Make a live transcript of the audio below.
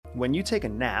when you take a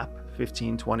nap,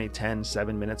 15, 20, 10,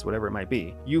 7 minutes, whatever it might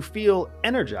be, you feel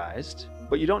energized,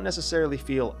 but you don't necessarily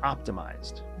feel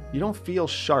optimized. You don't feel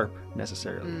sharp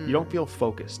necessarily. You don't feel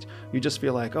focused. You just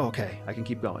feel like, oh, okay, I can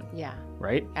keep going. Yeah.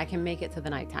 Right? I can make it to the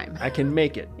nighttime. I can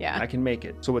make it. Yeah. I can make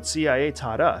it. So what CIA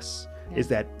taught us is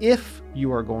that if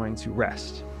you are going to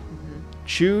rest,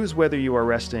 choose whether you are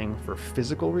resting for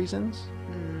physical reasons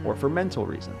or for mental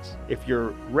reasons. If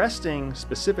you're resting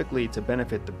specifically to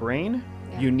benefit the brain,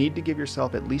 you need to give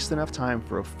yourself at least enough time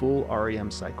for a full REM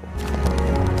cycle.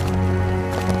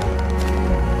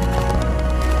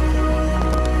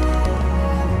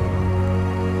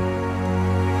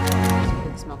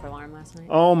 Smoke alarm last night.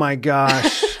 Oh my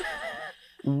gosh.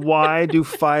 Why do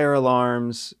fire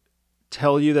alarms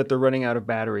tell you that they're running out of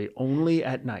battery only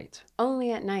at night?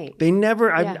 Only at night. They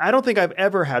never, I don't think I've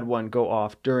ever had one go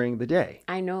off during the day.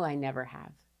 I know I never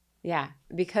have. Yeah,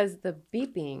 because the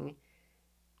beeping,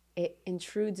 it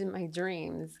intrudes in my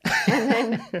dreams. And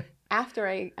then after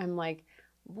I'm like,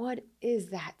 what is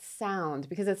that sound?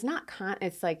 Because it's not,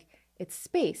 it's like, it's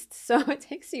spaced. So it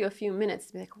takes you a few minutes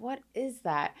to be like, what is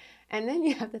that? And then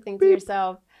you have to think to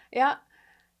yourself,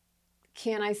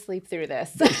 can I sleep through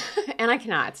this? And I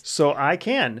cannot. So I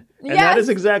can. And that is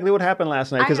exactly what happened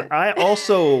last night. Because I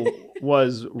also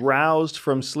was roused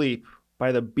from sleep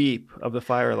by the beep of the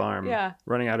fire alarm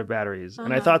running out of batteries.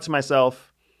 And I thought to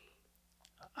myself,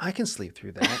 I can sleep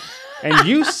through that. And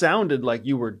you sounded like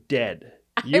you were dead.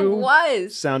 You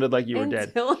sounded like you were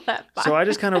dead. So I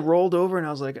just kind of rolled over and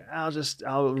I was like,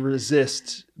 I'll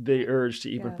resist the urge to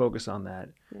even focus on that.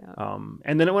 Yeah.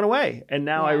 And then it went away. And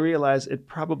now I realize it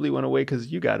probably went away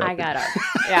because you got up. I got up.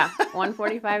 Yeah.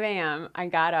 1:45 a.m. I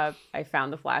got up. I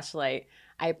found the flashlight.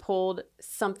 I pulled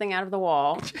something out of the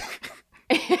wall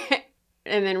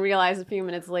and then realized a few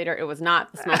minutes later it was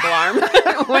not the smoke alarm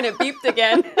when it beeped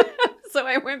again. So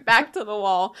I went back to the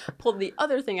wall, pulled the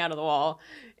other thing out of the wall,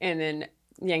 and then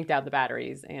yanked out the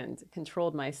batteries and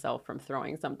controlled myself from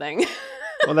throwing something.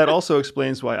 Well, that also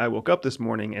explains why I woke up this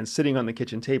morning and sitting on the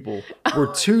kitchen table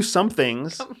were two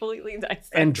somethings completely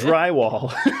dissected. And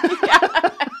drywall.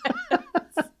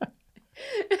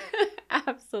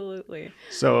 Absolutely.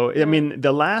 So, I mean,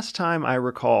 the last time I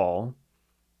recall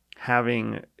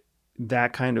having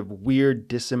that kind of weird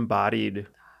disembodied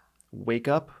wake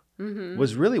up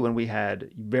was really when we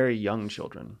had very young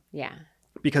children. Yeah.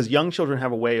 Because young children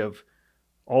have a way of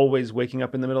always waking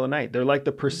up in the middle of the night. They're like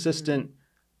the persistent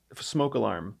smoke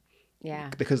alarm. Yeah.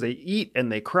 Because they eat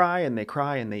and they cry and they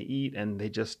cry and they eat and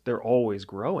they're always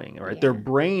growing, right? Yeah. Their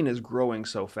brain is growing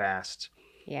so fast.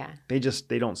 Yeah. They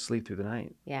don't sleep through the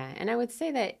night. Yeah. And I would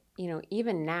say that,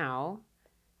 even now,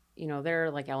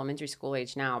 they're like elementary school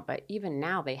age now, but even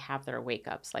now they have their wake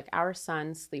ups. Like our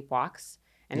son sleepwalks,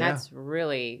 and that's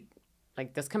really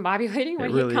like discombobulating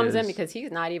when he comes in because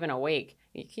he's not even awake.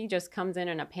 He just comes in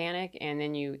a panic, and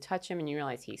then you touch him and you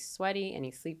realize he's sweaty and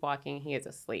he's sleepwalking. He is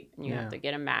asleep, and you have to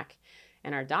get him back.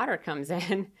 And our daughter comes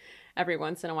in every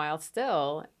once in a while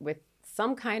still with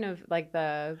some kind of like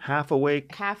the half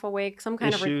awake, some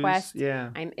kind of request.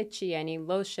 Yeah. I'm itchy. I need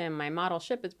lotion. My model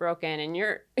ship is broken. And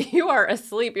you are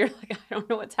asleep. You're like, I don't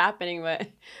know what's happening, but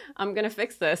I'm going to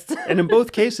fix this. And in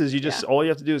both cases, you just, all you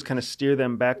have to do is kind of steer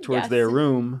them back towards their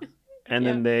room, and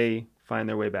then they find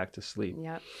their way back to sleep.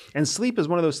 Yep. And sleep is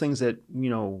one of those things that,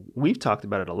 we've talked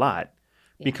about it a lot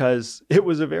because it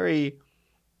was a very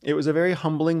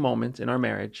humbling moment in our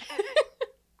marriage.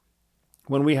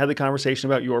 When we had the conversation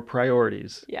about your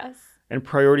priorities. Yes. And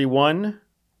priority 1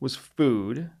 was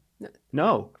food.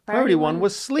 No, priority 1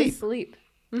 was sleep. Sleep.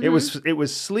 Mm-hmm. It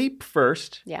was sleep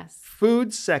first. Yes.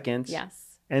 Food second.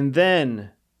 Yes. And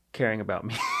then caring about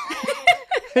me.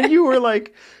 And you were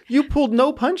like, you pulled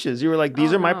no punches. You were like,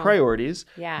 these are my priorities.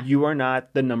 Yeah. You are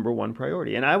not the number one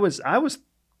priority. And I was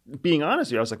being honest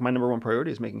with you. I was like, my number one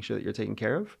priority is making sure that you're taken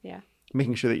care of. Yeah.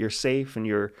 Making sure that you're safe and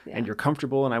you're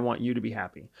comfortable, and I want you to be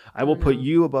happy. I will put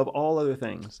you above all other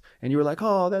things. And you were like,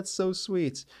 oh, that's so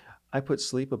sweet. I put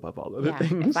sleep above all other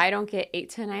things. If I don't get 8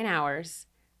 to 9 hours,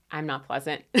 I'm not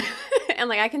pleasant. And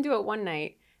like I can do it one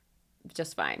night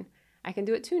just fine. I can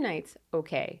do it 2 nights,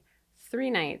 okay.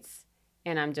 3 nights,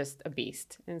 and I'm just a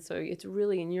beast. And so it's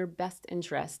really in your best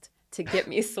interest to get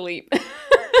me sleep.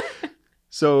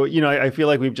 So, I feel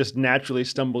like we've just naturally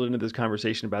stumbled into this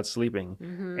conversation about sleeping.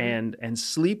 Mm-hmm. And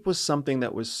sleep was something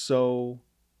that was so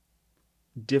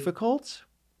difficult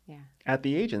at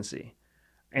the agency.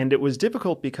 And it was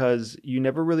difficult because you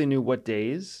never really knew what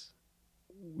days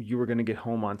you were going to get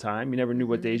home on time. You never knew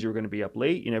what days you were going to be up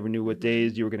late. You never knew what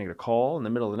days you were going to get a call in the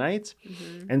middle of the night.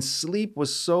 Mm-hmm. And sleep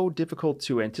was so difficult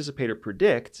to anticipate or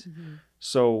predict. Mm-hmm.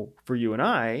 So for you and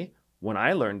I, when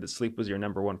I learned that sleep was your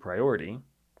number one priority,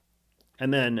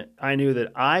 And then I knew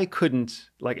that I couldn't,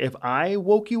 like, if I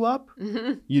woke you up,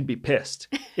 you'd be pissed.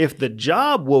 If the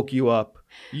job woke you up,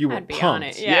 you were I'd be pumped. on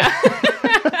it, yeah.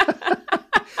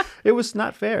 It was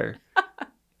not fair.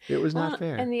 It was not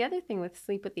fair. And the other thing with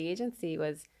sleep with the agency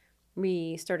was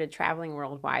we started traveling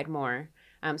worldwide more.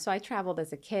 So I traveled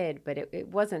as a kid, but it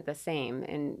wasn't the same.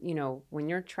 And, you know, when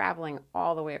you're traveling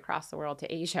all the way across the world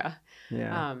to Asia,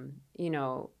 you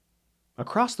know.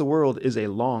 Across the world is a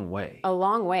long way. A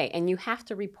long way. And you have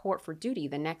to report for duty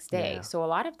the next day. Yeah. So a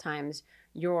lot of times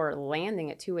you're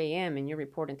landing at 2 a.m. and you're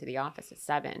reporting to the office at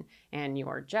 7. And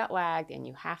you're jet lagged and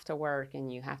you have to work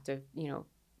and you have to, you know,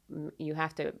 you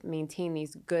have to maintain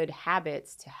these good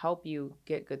habits to help you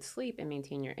get good sleep and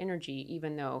maintain your energy,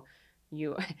 even though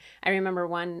I remember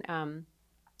one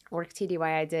work TDY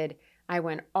I did, I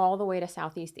went all the way to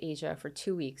Southeast Asia for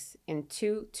 2 weeks in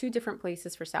two different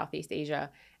places for Southeast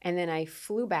Asia. And then I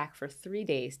flew back for 3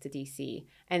 days to DC.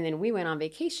 And then we went on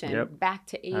vacation back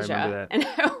to Asia. I remember that. And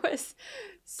I was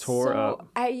tore up.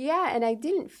 And I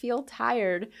didn't feel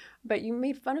tired, but you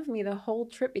made fun of me the whole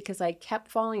trip because I kept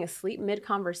falling asleep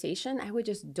mid-conversation. I would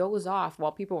just doze off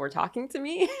while people were talking to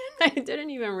me. I didn't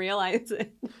even realize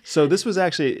it. So this was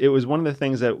actually, it was one of the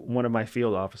things that one of my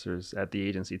field officers at the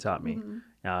agency taught me.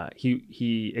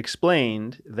 He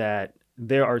explained that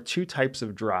there are 2 types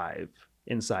of drive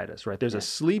inside us, right? There's a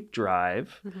sleep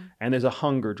drive and there's a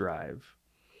hunger drive.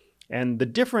 And the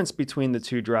difference between the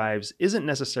 2 drives isn't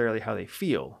necessarily how they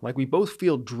feel. Like we both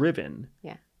feel driven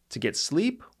to get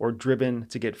sleep or driven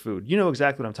to get food. You know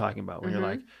exactly what I'm talking about when you're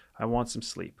like, I want some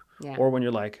sleep. Or when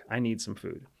you're like, I need some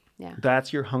food.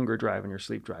 That's your hunger drive and your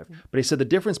sleep drive. But he said the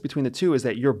difference between the 2 is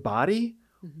that your body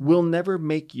will never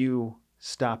make you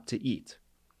stop to eat.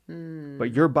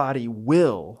 But your body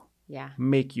will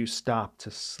make you stop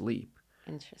to sleep.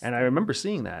 Interesting. And I remember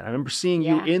seeing that. I remember seeing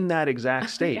you in that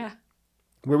exact state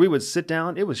where we would sit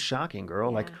down. It was shocking,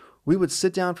 girl. Like we would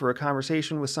sit down for a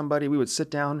conversation with somebody. We would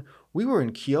sit down. We were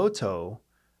in Kyoto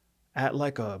at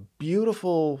like a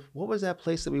beautiful, what was that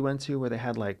place that we went to where they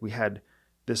had like, we had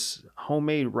this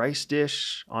homemade rice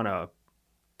dish on a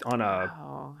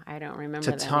I don't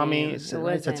remember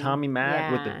tatami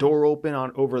mat with the door open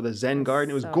over the Zen garden.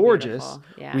 It was so gorgeous.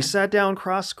 We sat down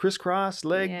crisscross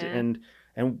legged and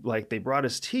like they brought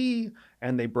us tea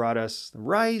and they brought us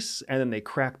rice and then they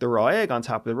cracked the raw egg on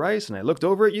top of the rice and I looked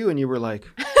over at you and you were like,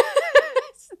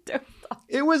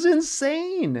 it was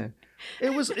insane.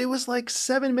 It was like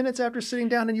 7 minutes after sitting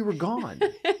down and you were gone.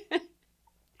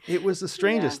 It was the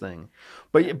strangest thing.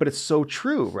 But it's so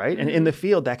true, right? And in the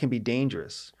field, that can be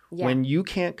dangerous. When you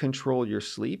can't control your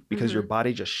sleep because your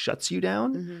body just shuts you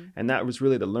down. And that was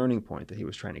really the learning point that he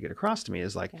was trying to get across to me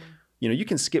is like, you know, you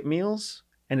can skip meals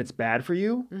and it's bad for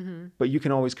you, but you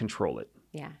can always control it.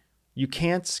 You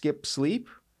can't skip sleep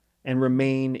and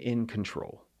remain in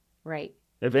control. Right.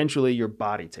 Eventually, your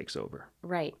body takes over.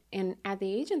 Right. And at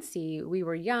the agency, we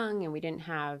were young and we didn't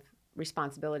have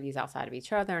responsibilities outside of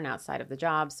each other and outside of the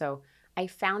job. So I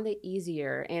found it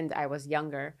easier, and I was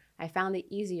younger, I found it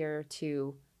easier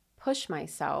to push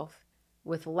myself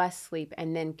with less sleep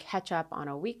and then catch up on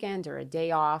a weekend or a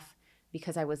day off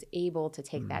because I was able to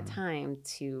take that time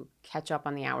to catch up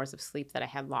on the hours of sleep that I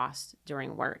had lost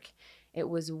during work. It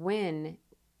was when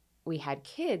we had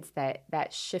kids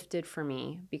that shifted for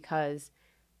me because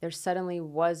there suddenly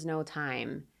was no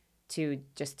time to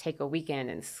just take a weekend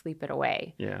and sleep it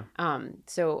away.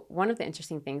 So one of the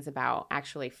interesting things about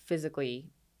actually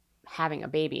physically having a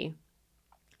baby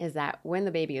is that when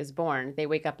the baby is born, they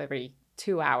wake up every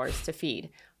 2 hours to feed.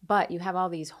 But you have all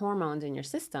these hormones in your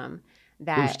system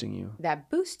that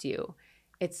boost you.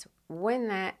 It's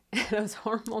when those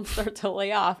hormones start to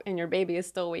lay off and your baby is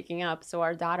still waking up. So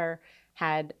our daughter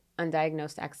had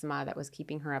undiagnosed eczema that was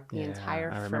keeping her up the entire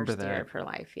first year of her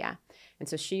life. And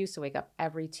so she used to wake up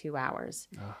every 2 hours.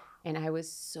 And I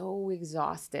was so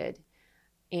exhausted.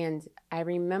 And I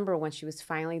remember when she was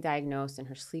finally diagnosed and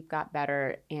her sleep got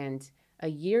better. And a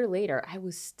year later, I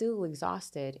was still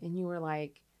exhausted. And you were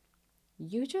like,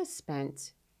 you just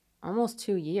spent almost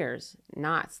 2 years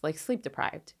not like sleep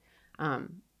deprived.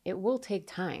 It will take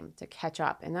time to catch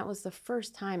up. And that was the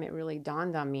first time it really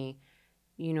dawned on me,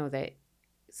 you know, that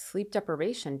sleep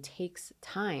deprivation takes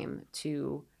time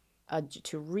to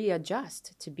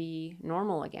readjust to be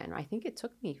normal again. I think it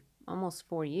took me almost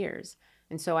 4 years.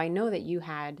 And so I know that you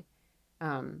had,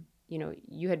 you know,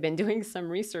 you had been doing some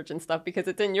research and stuff because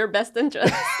it's in your best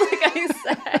interest, like I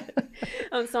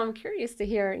said. So I'm curious to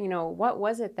hear, you know, what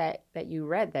was it that you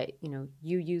read that, you know,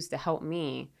 you used to help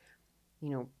me, you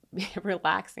know,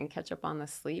 relax and catch up on the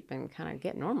sleep and kind of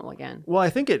get normal again? Well, I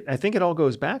think it all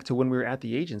goes back to when we were at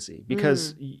the agency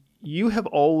because you have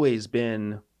always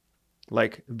been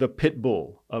like the pit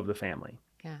bull of the family.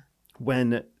 Yeah.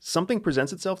 When something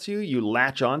presents itself to you, you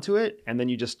latch onto it and then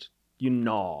you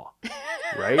gnaw,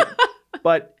 right?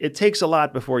 But it takes a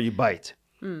lot before you bite.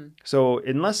 So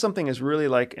unless something is really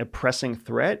like a pressing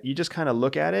threat, you just kind of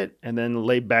look at it and then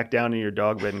lay back down in your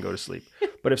dog bed and go to sleep.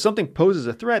 But if something poses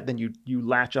a threat, then you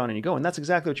latch on and you go. And that's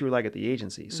exactly what you were like at the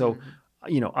agency. So,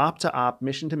 op to op,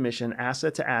 mission to mission,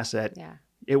 asset to asset. Yeah.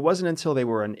 It wasn't until they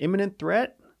were an imminent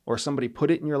threat or somebody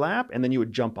put it in your lap and then you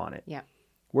would jump on it. Yeah.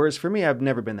 Whereas for me, I've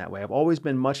never been that way. I've always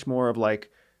been much more of like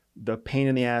the pain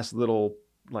in the ass little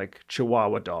like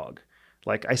Chihuahua dog.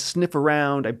 Like I sniff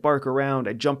around, I bark around,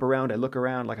 I jump around, I look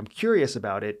around, like I'm curious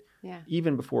about it,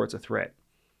 even before it's a threat,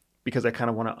 because I kind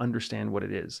of want to understand what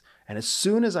it is. And as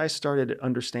soon as I started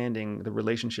understanding the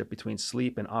relationship between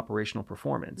sleep and operational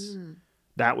performance,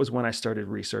 that was when I started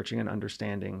researching and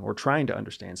understanding or trying to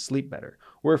understand sleep better.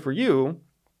 Where for you,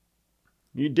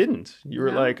 you didn't. You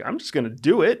were like, I'm just going to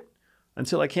do it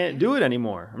until I can't do it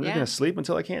anymore. I'm just going to sleep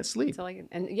until I can't sleep.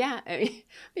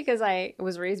 Because I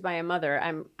was raised by a mother.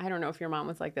 I don't know if your mom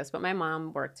was like this, but my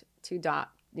mom worked two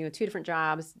different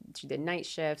jobs. She did night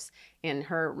shifts, and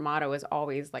her motto is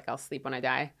always like, "I'll sleep when I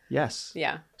die." Yes.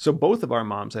 Yeah. So both of our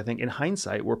moms, I think, in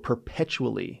hindsight, were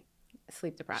perpetually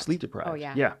sleep deprived. Oh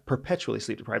yeah. Yeah, perpetually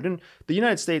sleep deprived. And the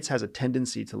United States has a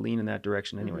tendency to lean in that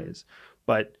direction, anyways.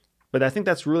 But I think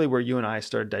that's really where you and I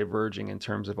started diverging in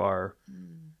terms of our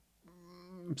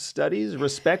studies,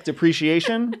 respect,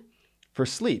 appreciation for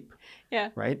sleep.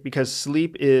 Yeah. Right? Because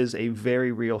sleep is a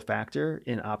very real factor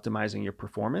in optimizing your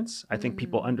performance. I think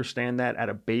people understand that at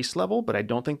a base level, but I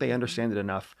don't think they understand it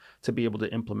enough to be able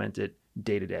to implement it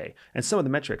day to day. And some of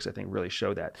the metrics, I think, really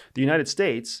show that. The United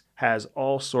States has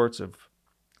all sorts of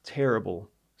terrible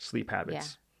sleep habits.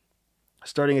 Yeah.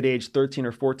 Starting at age 13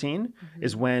 or 14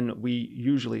 is when we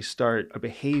usually start a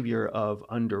behavior of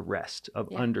under rest, of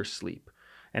undersleep.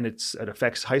 And it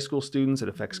affects high school students, it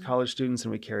affects college students,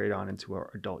 and we carry it on into our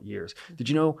adult years. Did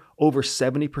you know over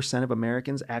 70% of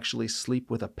Americans actually sleep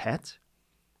with a pet?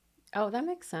 Oh, that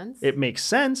makes sense. It makes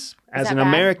sense. As an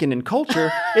American in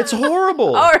culture, it's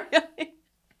horrible. Oh, really?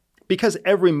 Because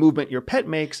every movement your pet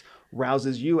makes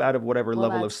rouses you out of whatever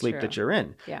level of sleep that you're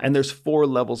in. Yeah. And there's 4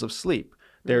 levels of sleep.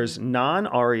 There's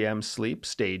non-REM sleep,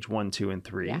 stage 1, 2, and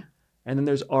 3. Yeah. And then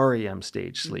there's REM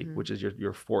stage sleep, which is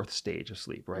your 4th stage of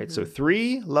sleep, right? So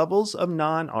 3 levels of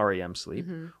non-REM sleep,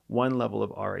 1 level of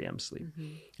REM sleep.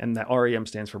 And that REM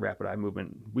stands for rapid eye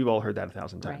movement. We've all heard that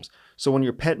 1,000 times. Right. So when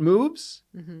your pet moves,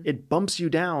 it bumps you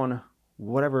down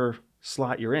whatever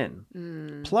slot you're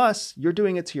in. Plus, you're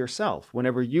doing it to yourself.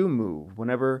 Whenever you move,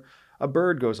 whenever a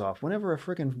bird goes off, whenever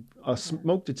a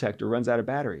smoke detector runs out of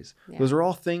batteries. Those are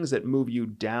all things that move you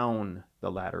down the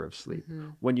ladder of sleep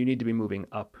when you need to be moving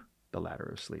up the ladder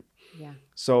of sleep. Yeah.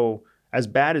 So as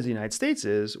bad as the United States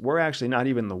is, we're actually not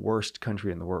even the worst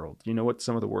country in the world. You know what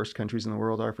some of the worst countries in the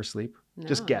world are for sleep? No.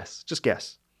 Just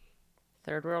guess.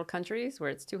 Third world countries where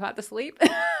it's too hot to sleep?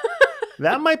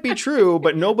 That might be true,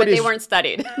 but nobody's... But they weren't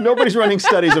studied. Nobody's running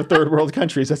studies of third world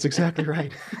countries. That's exactly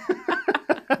right.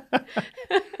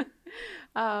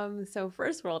 So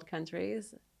first world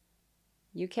countries,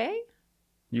 UK?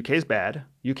 UK's bad.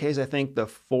 UK's, I think, the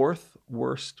 4th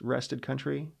worst rested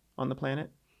country on the planet.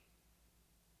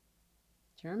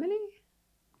 Germany?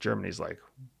 Germany's like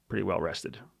pretty well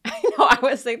rested. I know. I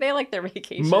was like, they like their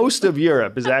vacation. Most of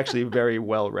Europe is actually very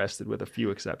well rested with a few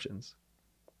exceptions.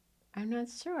 I'm not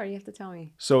sure. You have to tell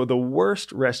me. So the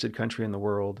worst rested country in the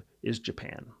world is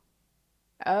Japan.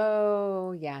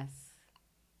 Oh, yes.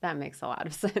 That makes a lot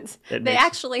of sense. They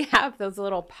actually have those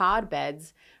little pod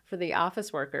beds for the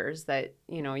office workers that,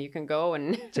 you can go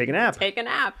and take a nap.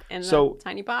 In the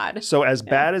tiny pod. So as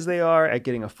bad as they are at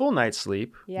getting a full night's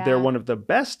sleep, they're one of the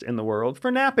best in the world for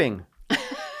napping.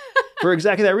 For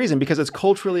exactly that reason, because it's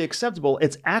culturally acceptable.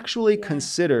 It's actually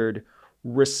considered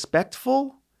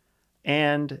respectful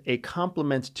and a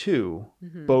compliment to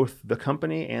both the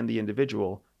company and the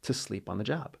individual to sleep on the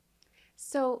job.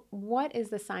 So what is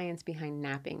the science behind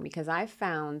napping? Because I've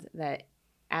found that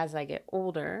as I get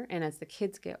older and as the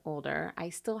kids get older,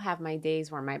 I still have my days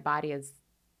where my body is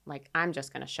like, I'm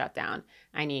just going to shut down.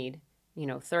 I need,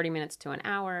 30 minutes to an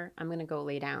hour. I'm going to go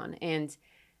lay down. And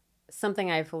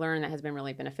something I've learned that has been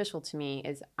really beneficial to me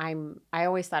is I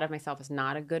always thought of myself as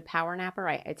not a good power napper.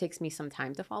 It takes me some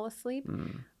time to fall asleep.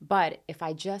 But if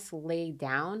I just lay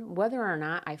down, whether or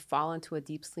not I fall into a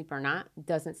deep sleep or not,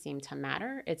 doesn't seem to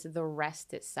matter. It's the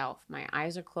rest itself. My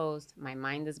eyes are closed. My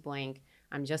mind is blank.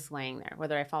 I'm just laying there,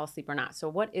 whether I fall asleep or not. So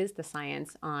what is the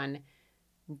science on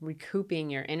recouping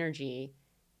your energy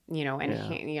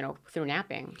through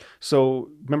napping. So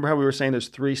remember how we were saying there's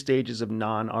 3 stages of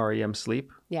non-REM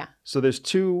sleep? Yeah. So there's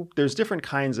different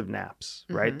kinds of naps,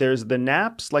 right? There's the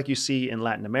naps like you see in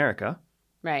Latin America,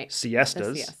 right?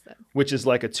 Siestas, which is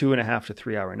like a 2.5 to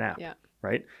 3 hour nap,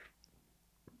 right?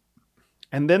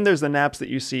 And then there's the naps that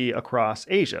you see across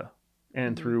Asia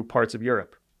and through parts of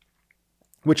Europe,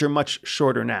 which are much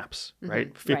shorter naps,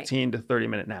 right? 15 to 30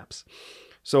 minute naps.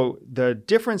 So the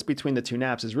difference between the 2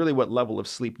 naps is really what level of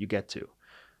sleep you get to.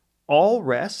 All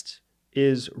rest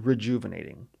is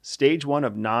rejuvenating. Stage 1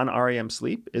 of non-REM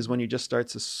sleep is when you just start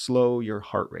to slow your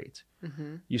heart rate.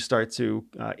 You start to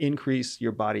increase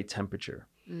your body temperature.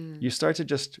 You start to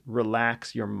just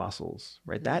relax your muscles,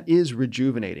 right? That is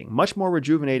rejuvenating, much more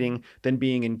rejuvenating than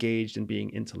being engaged and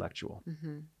being intellectual.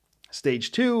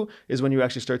 Stage 2 is when you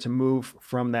actually start to move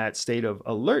from that state of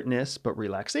alertness, but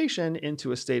relaxation,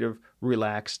 into a state of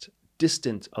relaxed,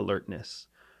 distant alertness,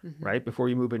 right? Before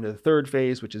you move into the 3rd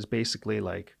phase, which is basically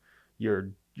like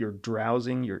you're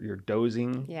drowsing, you're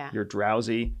dozing, you're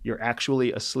drowsy, you're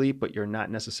actually asleep, but you're not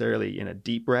necessarily in a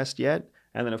deep rest yet.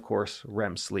 And then, of course,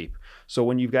 REM sleep. So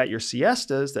when you've got your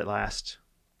siestas that last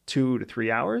 2 to 3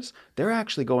 hours, they're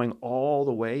actually going all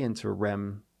the way into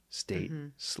REM state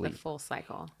sleep. The full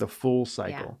cycle. The full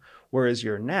cycle. Whereas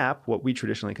your nap, what we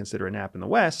traditionally consider a nap in the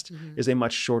West, is a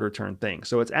much shorter term thing.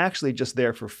 So it's actually just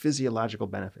there for physiological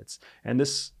benefits. And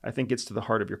this, I think, gets to the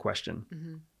heart of your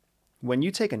question. When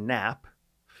you take a nap,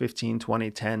 15,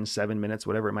 20, 10, 7 minutes,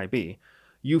 whatever it might be,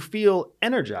 you feel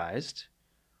energized,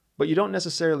 but you don't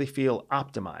necessarily feel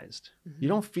optimized. You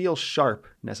don't feel sharp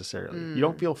necessarily. You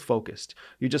don't feel focused.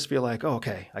 You just feel like, oh,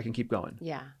 okay, I can keep going.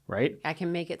 Yeah. Right? I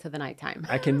can make it to the nighttime.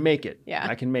 I can make it. Yeah.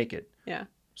 I can make it. Yeah.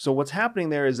 So what's happening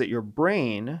there is that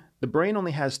the brain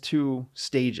only has 2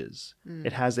 stages.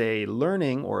 It has a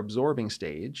learning or absorbing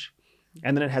stage,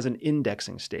 and then it has an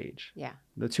indexing stage. Yeah.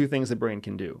 The 2 things the brain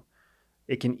can do.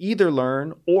 It can either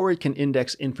learn or it can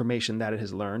index information that it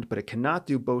has learned, but it cannot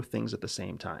do both things at the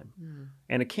same time.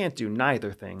 And it can't do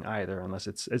neither thing either unless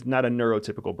it's not a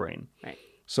neurotypical brain. Right.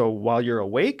 So while you're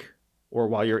awake or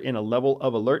while you're in a level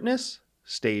of alertness,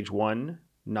 stage 1,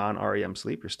 non-REM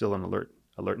sleep, you're still in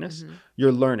alertness,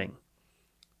 you're learning.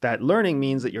 That learning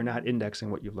means that you're not indexing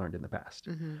what you've learned in the past.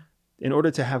 In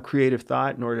order to have creative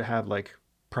thought, in order to have like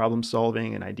problem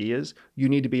solving and ideas, you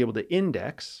need to be able to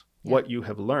index what you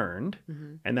have learned.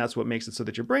 And that's what makes it so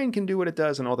that your brain can do what it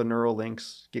does and all the neural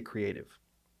links get creative.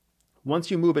 Once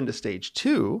you move into stage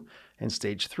 2 and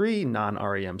stage 3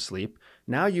 non-REM sleep,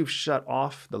 now you've shut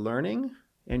off the learning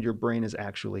and your brain is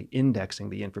actually indexing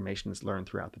the information that's learned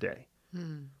throughout the day.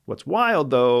 What's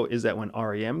wild though is that when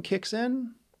REM kicks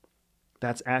in,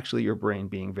 that's actually your brain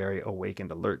being very awake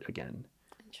and alert again.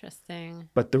 Interesting.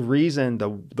 But the reason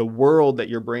the world that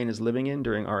your brain is living in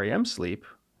during REM sleep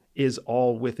is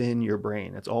all within your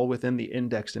brain. It's all within the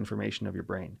indexed information of your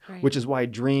brain, which is why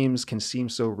dreams can seem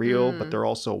so real, but they're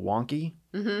also wonky.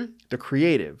 They're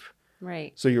creative.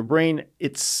 Right. So your brain,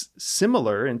 it's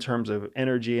similar in terms of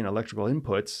energy and electrical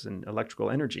inputs and electrical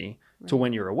energy to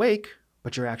when you're awake,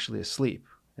 but you're actually asleep.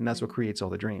 And that's what creates all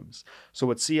the dreams. So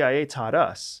what CIA taught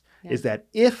us is that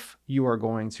if you are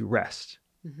going to rest,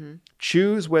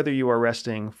 choose whether you are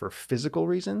resting for physical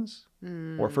reasons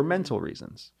or for mental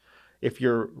reasons. If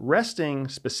you're resting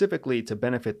specifically to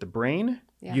benefit the brain,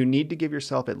 you need to give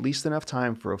yourself at least enough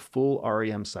time for a full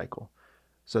REM cycle.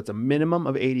 So it's a minimum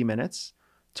of 80 minutes,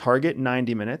 target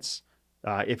 90 minutes.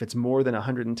 If it's more than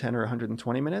 110 or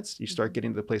 120 minutes, you start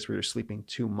getting to the place where you're sleeping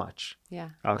too much. Yeah.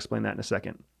 I'll explain that in a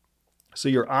second. So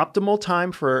your optimal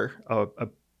time for a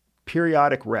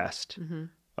periodic rest,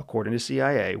 according to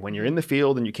CIA, when you're in the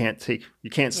field and you can't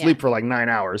sleep for like 9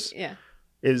 hours,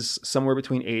 is somewhere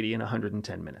between 80 and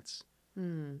 110 minutes.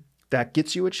 That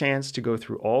gets you a chance to go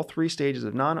through all 3 stages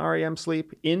of non-REM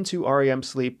sleep into REM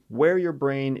sleep, where your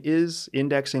brain is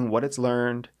indexing what it's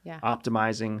learned,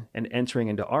 optimizing, and entering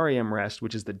into REM rest,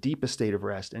 which is the deepest state of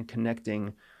rest, and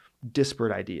connecting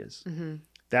disparate ideas.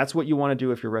 That's what you want to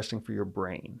do if you're resting for your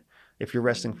brain. If you're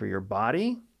resting for your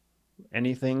body,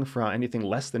 anything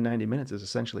less than 90 minutes is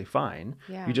essentially fine.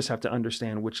 You just have to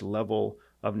understand which level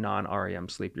of non-REM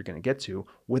sleep you're going to get to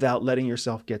without letting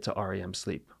yourself get to REM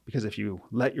sleep. Because if you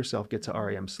let yourself get to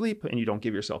REM sleep and you don't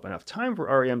give yourself enough time for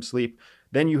REM sleep,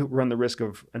 then you run the risk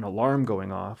of an alarm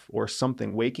going off or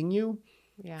something waking you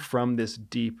from this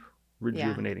deep,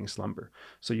 rejuvenating slumber.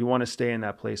 So you want to stay in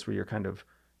that place where you're kind of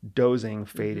dozing,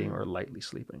 fading, or lightly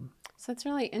sleeping. So it's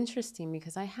really interesting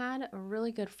because I had a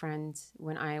really good friend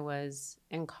when I was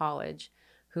in college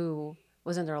who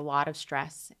was under a lot of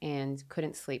stress and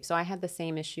couldn't sleep. So I had the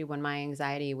same issue when my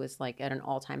anxiety was like at an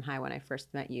all-time high when I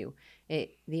first met you. The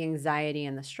anxiety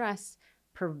and the stress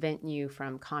prevent you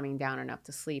from calming down enough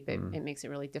to sleep. It makes it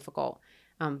really difficult.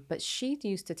 But she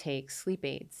used to take sleep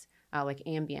aids, like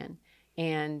Ambien.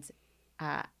 And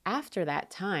after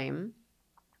that time,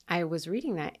 I was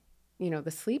reading that,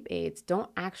 the sleep aids don't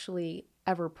actually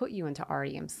ever put you into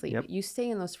REM sleep. Yep. You stay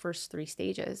in those first 3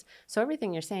 stages. So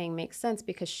everything you're saying makes sense,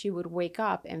 because she would wake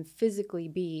up and physically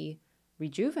be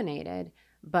rejuvenated,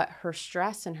 but her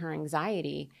stress and her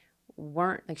anxiety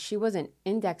weren't, like, she wasn't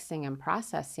indexing and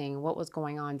processing what was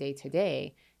going on day to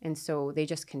day. And so they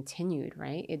just continued,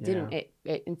 right? It didn't, it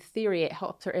in theory, it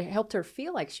helped her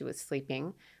feel like she was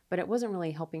sleeping, but it wasn't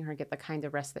really helping her get the kind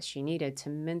of rest that she needed to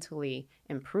mentally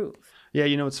improve. Yeah.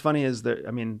 What's funny is that,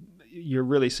 you're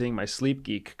really seeing my sleep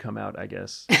geek come out, I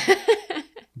guess.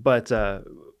 But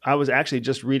I was actually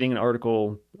just reading an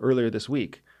article earlier this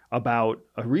week about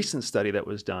a recent study that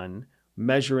was done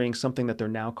measuring something that they're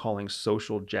now calling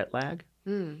social jet lag,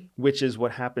 which is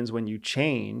what happens when you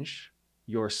change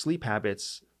your sleep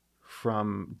habits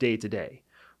from day to day.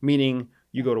 Meaning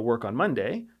you go to work on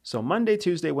Monday. So Monday,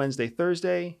 Tuesday, Wednesday,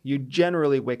 Thursday, you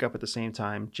generally wake up at the same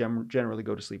time, generally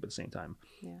go to sleep at the same time.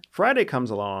 Yeah. Friday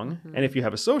comes along, and if you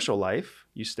have a social life,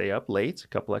 you stay up late, a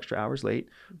couple extra hours late.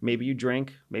 Maybe you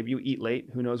drink, maybe you eat late,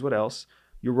 who knows what else.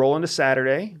 You roll into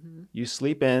Saturday, you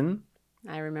sleep in.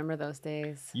 I remember those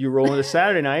days. You roll into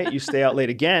Saturday night, you stay out late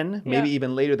again, maybe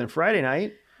even later than Friday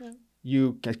night. Yeah.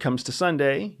 It comes to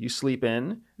Sunday, you sleep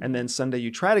in, and then Sunday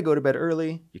you try to go to bed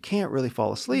early, you can't really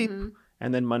fall asleep,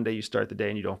 and then Monday you start the day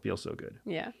and you don't feel so good.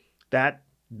 Yeah. That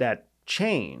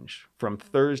change from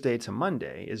Thursday to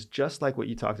Monday is just like what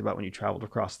you talked about when you traveled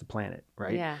across the planet,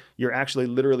 right? Yeah. You're actually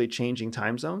literally changing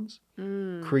time zones,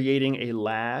 creating a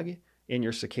lag in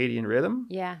your circadian rhythm.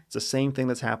 Yeah. It's the same thing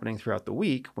that's happening throughout the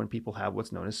week when people have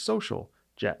what's known as social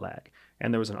jet lag.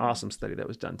 And there was an awesome study that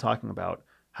was done talking about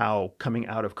how coming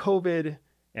out of COVID,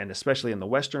 and especially in the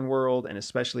Western world, and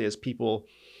especially as people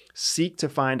seek to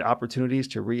find opportunities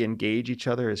to re-engage each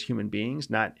other as human beings,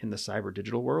 not in the cyber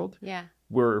digital world. Yeah.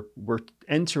 We're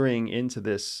entering into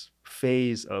this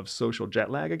phase of social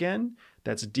jet lag again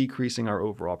that's decreasing our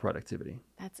overall productivity.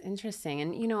 That's interesting.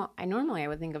 And, I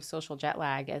would think of social jet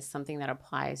lag as something that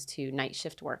applies to night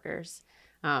shift workers.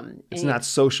 It's not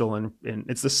social, and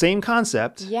it's the same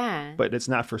concept, yeah, but it's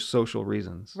not for social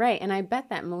reasons. Right. And I bet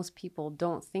that most people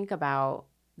don't think about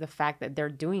the fact that they're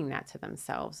doing that to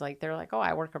themselves. Like, they're like, oh,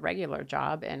 I work a regular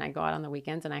job and I go out on the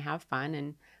weekends and I have fun,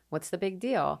 and what's the big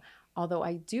deal? Although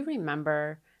I do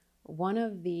remember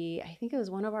I think it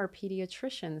was one of our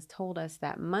pediatricians told us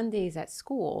that Mondays at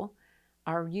school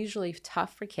are usually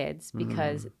tough for kids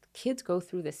because kids go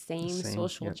through the same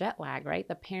social jet lag, right?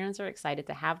 The parents are excited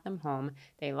to have them home.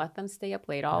 They let them stay up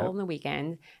late all on the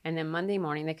weekend. And then Monday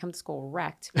morning, they come to school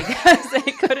wrecked because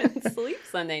they couldn't sleep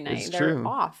Sunday night. They're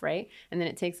off, right? And then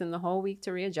it takes them the whole week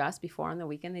to readjust before on the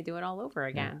weekend they do it all over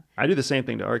again. I do the same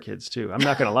thing to our kids too. I'm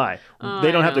not going to lie.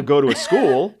 They don't have to go to a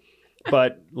school.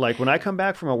 But like when I come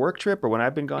back from a work trip, or when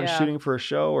I've been gone shooting for a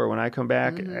show, or when I come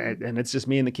back and it's just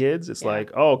me and the kids, it's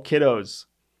like, oh, kiddos,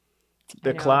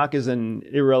 the clock is an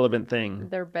irrelevant thing.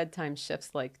 Their bedtime shifts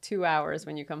like 2 hours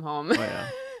when you come home. Oh, yeah.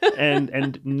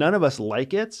 And none of us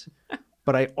like it,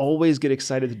 but I always get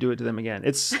excited to do it to them again.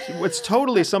 It's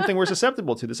totally something we're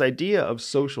susceptible to, this idea of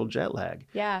social jet lag.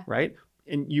 Yeah. Right?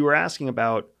 And you were asking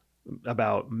about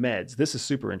meds. This is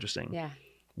super interesting. Yeah.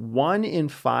 1 in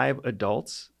 5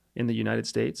 adults in the United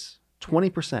States,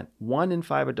 20%, 1 in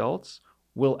 5 adults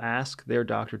will ask their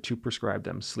doctor to prescribe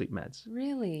them sleep meds.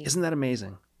 Really? Isn't that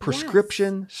amazing?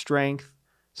 Prescription strength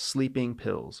sleeping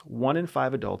pills. 1 in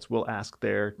 5 adults will ask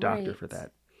their doctor for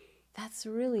that. That's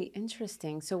really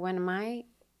interesting. So when my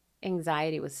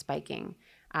anxiety was spiking,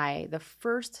 the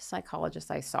first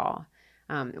psychologist I saw,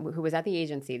 who was at the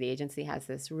agency has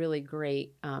this really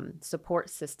great support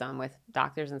system with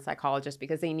doctors and psychologists,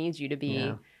 because they need you to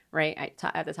be right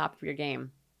at the top of your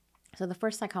game. So the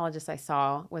first psychologist I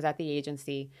saw was at the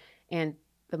agency, and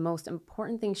the most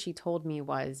important thing she told me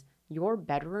was, your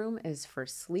bedroom is for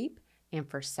sleep and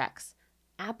for sex.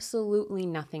 Absolutely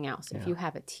nothing else. Yeah. If you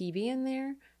have a TV in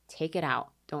there, take it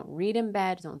out. Don't read in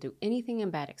bed. Don't do anything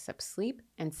in bed except sleep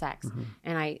and sex.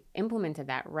 And I implemented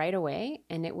that right away,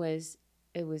 and it was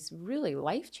really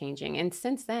life-changing. And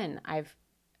since then, I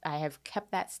have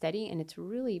kept that steady, and it's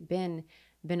really been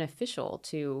beneficial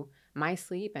to my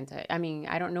sleep and to,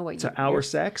 I don't know what our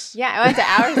sex? Yeah, I went to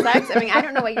our sex. I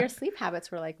don't know what your sleep habits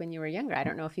were like when you were younger. I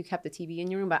don't know if you kept the TV in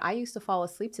your room, but I used to fall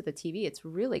asleep to the TV. It's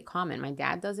really common. My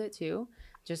dad does it too,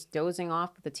 just dozing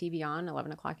off with the TV on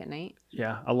 11 o'clock at night.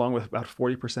 Yeah, along with about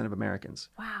 40% of Americans.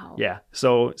 Wow. Yeah,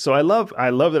 so I love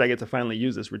that I get to finally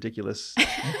use this ridiculous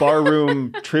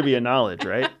barroom trivia knowledge,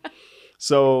 right?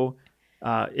 So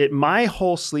My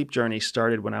whole sleep journey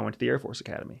started when I went to the Air Force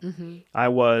Academy. Mm-hmm. I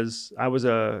was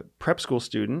a prep school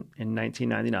student in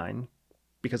 1999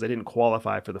 because I didn't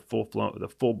qualify for the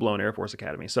full-blown Air Force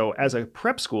Academy. So as a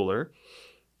prep schooler,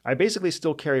 I basically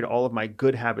still carried all of my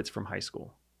good habits from high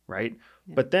school, right?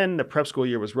 Yeah. But then the prep school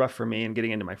year was rough for me, and getting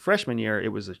into my freshman year, it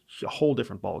was a whole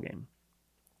different ballgame.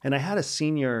 And I had a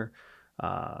senior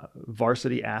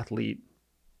varsity athlete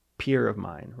peer of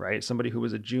mine, right? Somebody who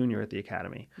was a junior at the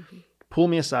academy, pull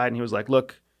me aside, and he was like,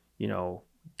 look,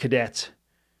 cadet,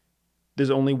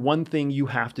 there's only one thing you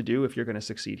have to do if you're going to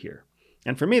succeed here.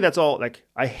 And for me, that's all. Like,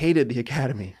 I hated the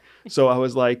academy. So I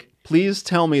was like, please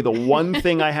tell me the one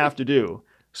thing I have to do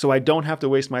so I don't have to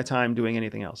waste my time doing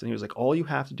anything else. And he was like, all you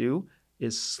have to do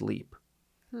is sleep.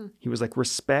 He was like,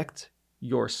 respect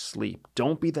your sleep.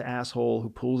 Don't be the asshole who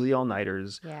pulls the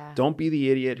all-nighters. Yeah. Don't be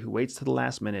the idiot who waits to the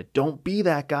last minute. Don't be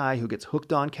that guy who gets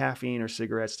hooked on caffeine or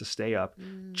cigarettes to stay up.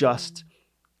 Just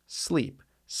sleep.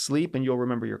 Sleep and you'll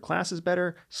remember your classes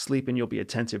better. Sleep and you'll be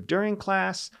attentive during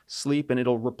class. Sleep and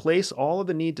it'll replace all of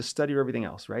the need to study or everything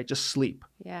else, right? Just sleep.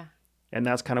 Yeah. And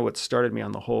that's kind of what started me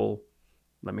on the whole,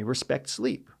 let me respect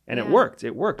sleep. And it worked.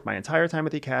 It worked my entire time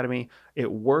at the academy.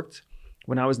 It worked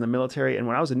when I was in the military. And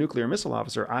when I was a nuclear missile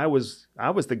officer, I was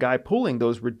the guy pulling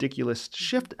those ridiculous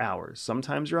shift hours.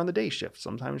 Sometimes you're on the day shift.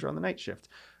 Sometimes you're on the night shift.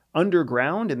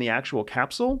 Underground in the actual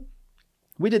capsule,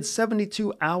 we did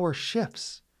 72-hour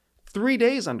shifts. 3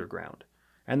 days underground.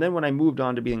 And then when I moved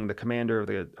on to being the commander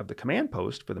of the command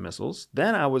post for the missiles,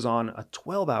 then I was on a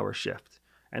 12-hour shift.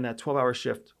 And that 12-hour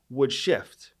shift would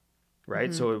shift, right?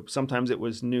 Mm-hmm. So sometimes it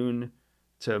was noon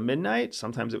to midnight.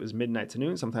 Sometimes it was midnight to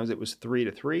noon. Sometimes it was 3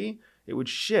 to 3. It would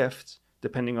shift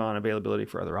depending on availability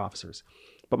for other officers.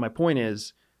 But my point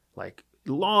is, like,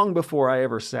 long before I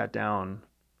ever sat down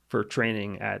for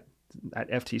training at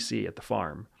FTC at the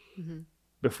farm,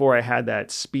 before I had that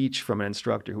speech from an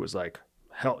instructor who was like,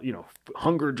 hell,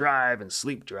 hunger drive and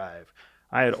sleep drive,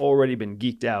 I had already been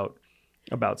geeked out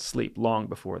about sleep long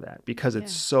before that, because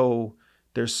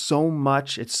there's so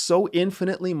much, it's so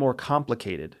infinitely more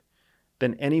complicated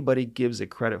than anybody gives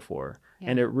it credit for. Yeah.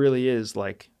 And it really is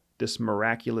like this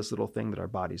miraculous little thing that our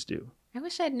bodies do. I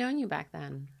wish I'd known you back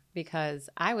then, because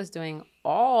I was doing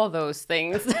all those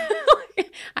things.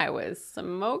 I was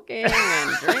smoking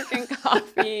and drinking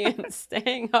coffee and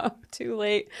staying up too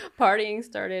late. Partying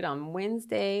started on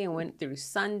Wednesday and went through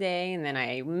Sunday. And then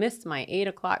I missed my 8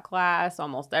 o'clock class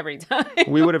almost every time.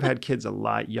 We would have had kids a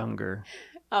lot younger.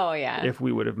 Oh, yeah. If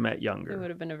we would have met younger. It would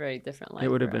have been a very different life.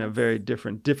 It would have been a very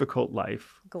different, difficult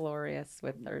life. Glorious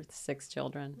with our 6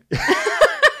 children.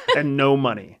 And no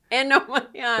money. And no money.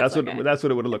 Yeah, that's what it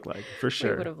would have looked like, for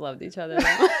sure. We would have loved each other.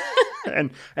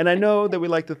 And I know that we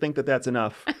like to think that that's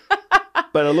enough,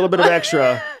 but a little bit of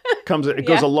extra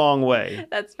goes a long way.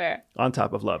 That's fair. On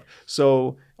top of love.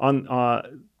 So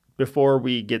before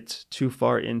we get too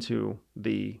far into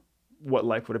what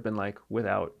life would have been like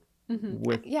without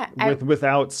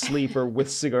without sleep or with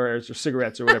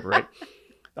cigarettes or whatever, right?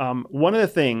 One of the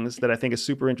things that I think is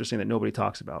super interesting that nobody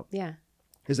talks about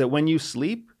is that when you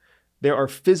sleep, there are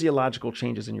physiological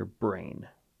changes in your brain.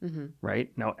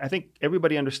 Right? Now, I think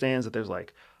everybody understands that there's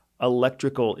like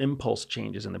electrical impulse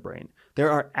changes in the brain. There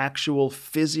are actual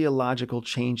physiological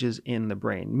changes in the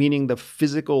brain, meaning the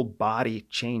physical body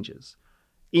changes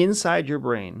inside your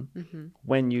brain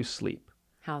when you sleep.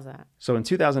 How's that? So in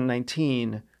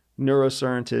 2019,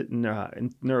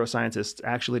 neuroscientists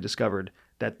actually discovered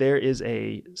that there is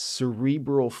a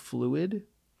cerebral fluid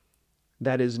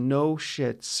that is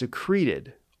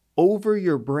secreted over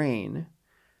your brain.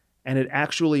 And it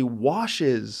actually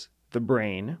washes the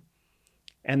brain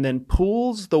and then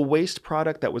pulls the waste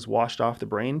product that was washed off the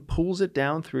brain, pulls it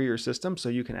down through your system so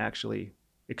you can actually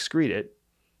excrete it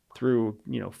through,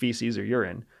 feces or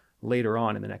urine later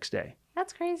on in the next day.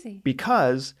 That's crazy.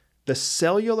 Because the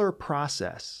cellular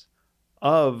process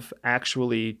of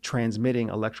actually transmitting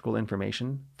electrical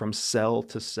information from cell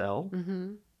to cell,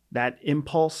 that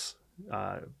impulse,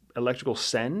 electrical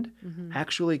send,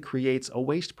 actually creates a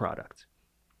waste product.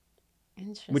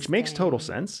 Which makes total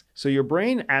sense. So your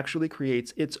brain actually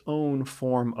creates its own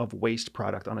form of waste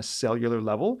product on a cellular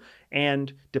level,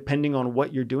 and depending on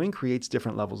what you're doing, creates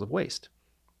different levels of waste.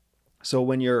 So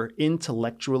when you're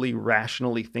intellectually,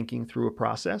 rationally thinking through a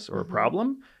process or a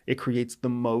problem, it creates the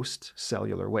most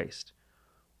cellular waste.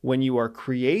 When you are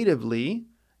creatively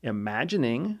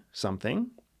imagining something,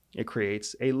 it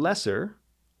creates a lesser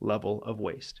level of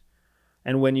waste.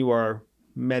 And when you are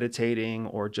meditating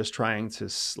or just trying to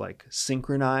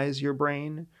synchronize your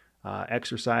brain,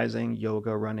 exercising,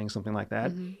 yoga, running, something like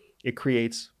that, it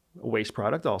creates a waste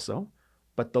product also.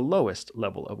 but the lowest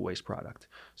level of waste product.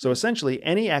 So essentially,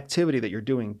 any activity that you're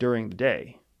doing during the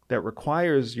day that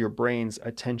requires your brain's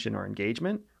attention or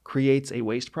engagement creates a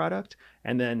waste product.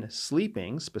 And then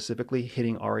sleeping, specifically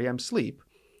hitting REM sleep,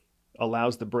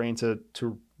 allows the brain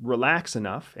to relax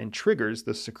enough and triggers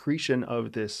the secretion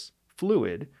of this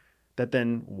fluid that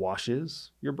then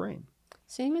washes your brain.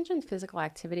 So you mentioned physical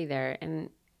activity there, and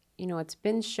it's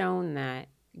been shown that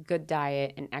good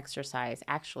diet and exercise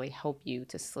actually help you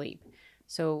to sleep.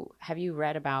 So have you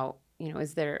read about,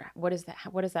 what does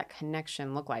that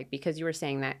connection look like? Because you were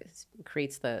saying that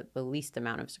creates the least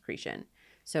amount of secretion.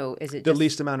 So is it the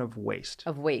least amount of waste?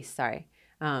 Of waste, sorry.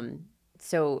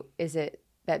 So is it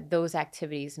that those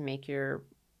activities make your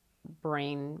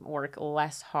brain work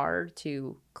less hard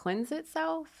to cleanse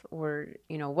itself, or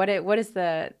what is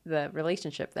the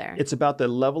relationship there? It's about the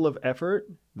level of effort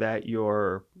that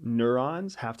your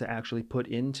neurons have to actually put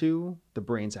into the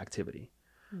brain's activity.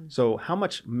 So how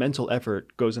much mental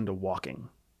effort goes into walking?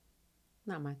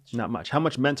 Not much. How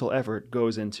much mental effort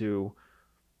goes into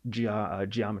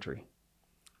geometry?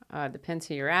 Depends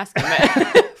who you're asking,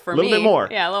 but for me, a little bit more.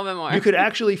 Yeah, a little bit more. You could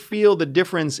actually feel the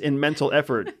difference in mental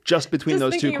effort just between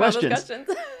those two questions.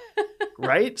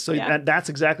 Right? So that's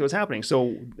exactly what's happening.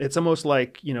 So it's almost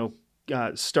like,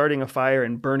 starting a fire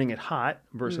and burning it hot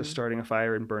versus starting a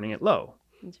fire and burning it low.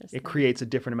 It creates a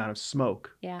different amount of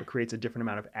smoke. Yeah. It creates a different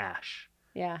amount of ash.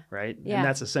 Yeah. Right? Yeah. And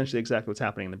that's essentially exactly what's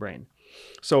happening in the brain.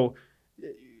 So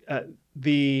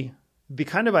the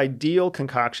kind of ideal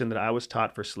concoction that I was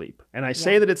taught for sleep, and I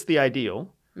say that it's the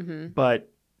ideal, but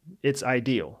it's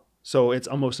ideal. So it's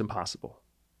almost impossible,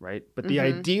 right? But the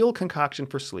ideal concoction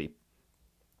for sleep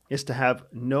is to have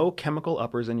no chemical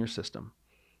uppers in your system,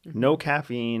 no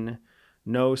caffeine,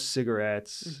 no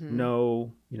cigarettes,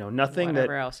 no, nothing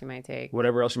whatever else you might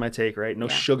take, right? No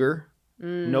sugar,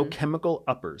 no chemical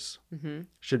uppers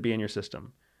should be in your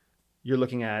system. You're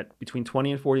looking at between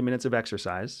 20 and 40 minutes of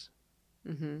exercise.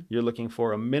 You're looking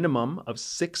for a minimum of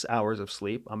 6 hours of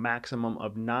sleep, a maximum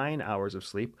of 9 hours of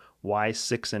sleep. Why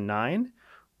 6 and 9?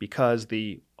 Because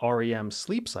the REM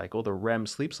sleep cycle, the REM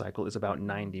sleep cycle, is about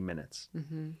 90 minutes.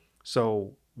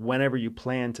 So whenever you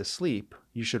plan to sleep,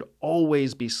 you should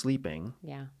always be sleeping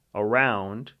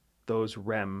around those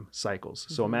REM cycles.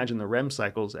 So imagine the REM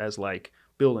cycles as like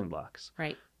building blocks.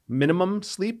 Right. Minimum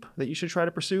sleep that you should try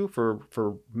to pursue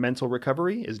for mental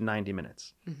recovery is 90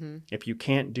 minutes. If you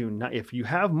can't if you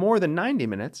have more than 90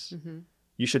 minutes,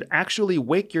 you should actually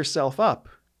wake yourself up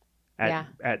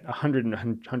at 100 and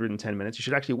 110 minutes. You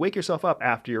should actually wake yourself up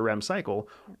after your REM cycle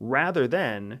rather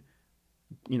than,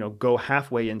 go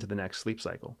halfway into the next sleep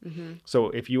cycle.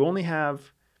 So if you only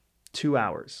have 2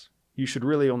 hours, you should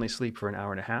really only sleep for an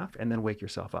hour and a half and then wake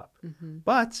yourself up.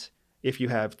 But if you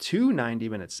have two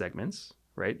 90-minute segments,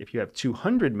 right? If you have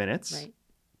 200 minutes,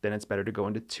 then it's better to go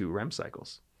into 2 REM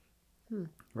cycles,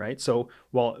 right? So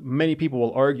while many people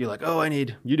will argue like, oh,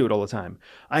 you do it all the time.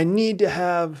 I need to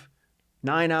have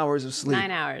 9 hours of sleep.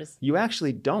 9 hours. You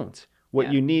actually don't.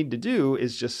 What you need to do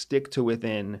is just stick to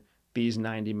within these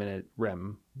 90-minute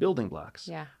REM building blocks,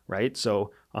 right?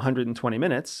 So 120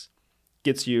 minutes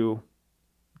gets you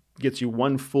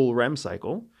 1 full REM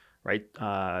cycle, right?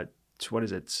 What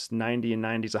is it? 90 and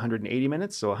 90 is 180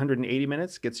 minutes. So 180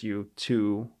 minutes gets you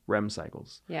 2 REM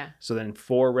cycles. Yeah. So then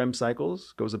 4 REM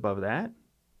cycles goes above that.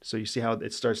 So you see how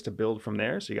it starts to build from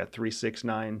there. So you got 3, 6,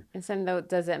 9. And so though,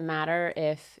 does it matter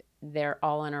if they're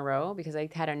all in a row? Because I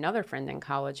had another friend in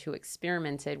college who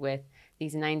experimented with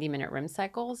these 90-minute REM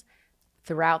cycles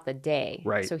throughout the day.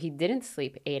 Right. So he didn't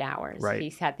sleep 8 hours. Right.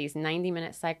 He's had these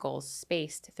 90-minute cycles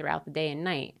spaced throughout the day and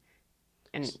night.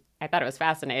 And I thought it was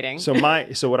fascinating. So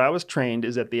what I was trained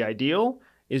is that the ideal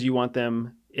is you want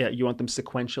them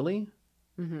sequentially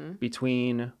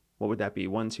between, what would that be?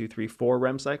 1, 2, 3, 4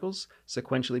 REM cycles,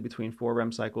 sequentially between 4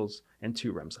 REM cycles and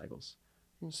 2 REM cycles.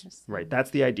 Interesting. Right. That's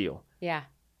the ideal. Yeah.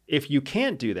 If you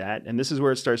can't do that, and this is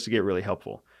where it starts to get really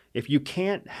helpful. If you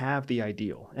can't have the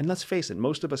ideal, and let's face it,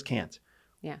 most of us can't.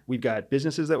 Yeah. We've got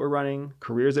businesses that we're running,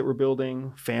 careers that we're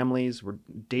building, families, we're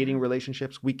dating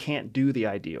relationships. We can't do the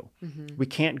ideal. We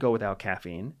can't go without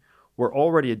caffeine. We're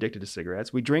already addicted to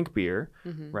cigarettes. We drink beer,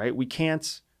 right? We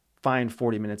can't find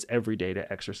 40 minutes every day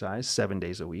to exercise 7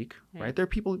 days a week, right? There are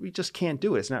people, we just can't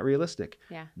do it. It's not realistic.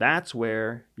 Yeah. That's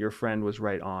where your friend was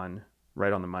right on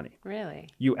the money. Really?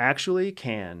 You actually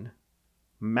can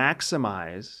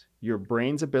maximize your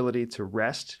brain's ability to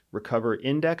rest, recover,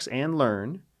 index, and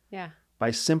learn by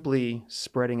simply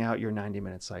spreading out your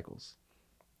 90-minute cycles.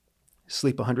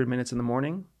 Sleep 100 minutes in the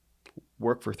morning,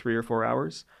 work for 3 or 4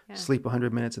 hours. Sleep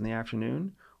 100 minutes in the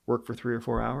afternoon, work for 3 or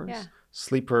 4 hours.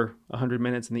 Sleep for 100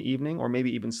 minutes in the evening, or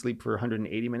maybe even sleep for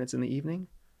 180 minutes in the evening.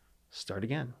 start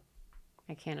again.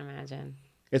 I can't imagine.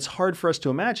 It's hard for us to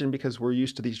imagine because we're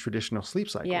used to these traditional sleep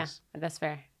cycles. Yeah, that's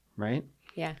fair. Right?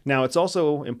 Yeah. Now, it's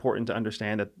also important to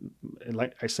understand that,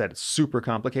 like I said, it's super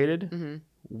complicated. Mm-hmm.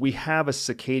 We have a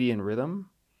circadian rhythm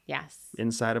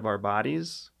inside of our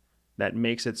bodies that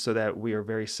makes it so that we are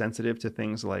very sensitive to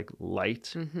things like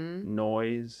light,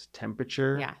 noise,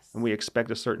 temperature. Yes. And we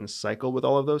expect a certain cycle with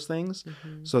all of those things.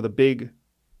 Mm-hmm. So the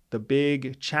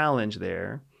big challenge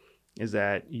there is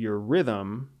that your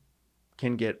rhythm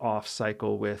can get off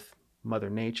cycle with Mother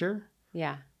Nature.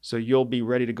 Yeah. So you'll be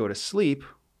ready to go to sleep,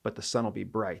 but the sun will be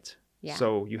bright. Yeah.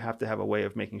 So you have to have a way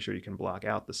of making sure you can block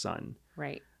out the sun.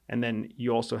 Right. And then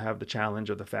you also have the challenge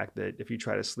of the fact that if you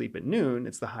try to sleep at noon,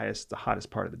 it's the hottest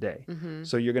part of the day. Mm-hmm.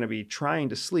 So you're going to be trying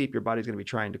to sleep. Your body's going to be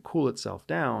trying to cool itself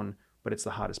down, but it's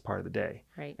the hottest part of the day.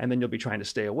 Right. And then you'll be trying to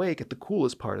stay awake at the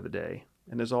coolest part of the day.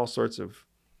 And there's all sorts of,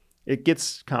 it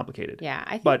gets complicated.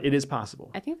 Yeah. But it is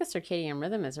possible. I think the circadian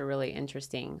rhythm is a really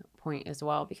interesting point as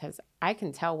well, because I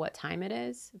can tell what time it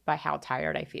is by how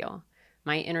tired I feel.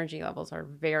 My energy levels are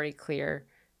very clear,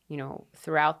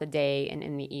 throughout the day and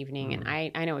in the evening. And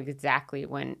I know exactly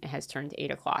when it has turned 8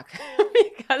 o'clock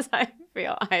because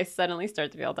I suddenly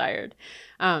start to feel tired.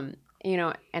 And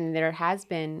there has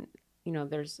been,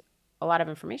 there's a lot of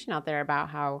information out there about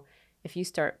how if you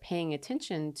start paying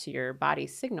attention to your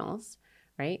body's signals,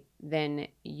 right, then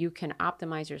you can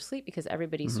optimize your sleep because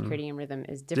everybody's circadian rhythm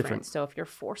is different. So if you're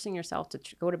forcing yourself to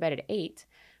go to bed at 8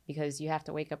 because you have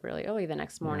to wake up really early the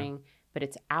next morning, but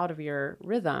it's out of your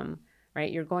rhythm,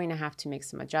 right, you're going to have to make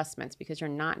some adjustments because you're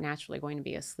not naturally going to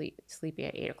be sleepy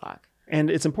at 8 o'clock. And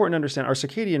it's important to understand our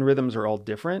circadian rhythms are all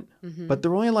different, but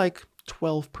they're only like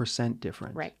 12%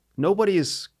 different. Right. Nobody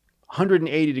is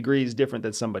 180 degrees different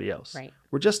than somebody else. Right.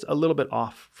 We're just a little bit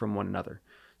off from one another.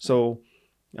 So,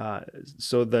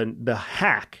 the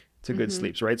hack to good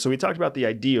sleeps, right? So we talked about the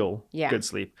ideal good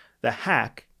sleep. The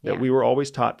hack that we were always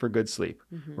taught for good sleep,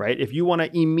 right? If you want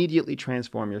to immediately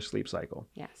transform your sleep cycle.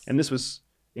 Yes. And this was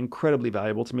incredibly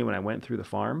valuable to me when I went through the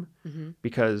farm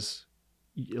because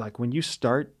like when you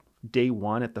start day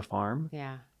one at the farm,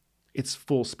 it's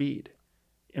full speed.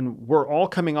 And we're all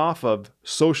coming off of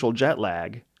social jet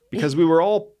lag because we were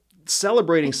all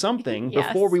celebrating something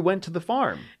before we went to the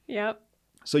farm. Yep.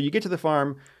 So you get to the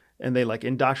farm and they like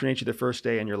indoctrinate you the first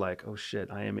day and you're like, oh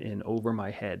shit, I am in over my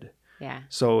head. Yeah.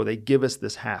 So they give us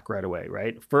this hack right away,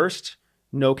 right? First,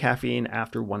 no caffeine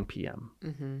after 1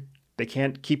 p.m. They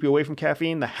can't keep you away from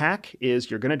caffeine. The hack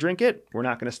is you're going to drink it. We're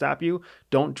not going to stop you.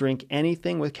 Don't drink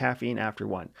anything with caffeine after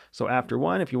 1. So after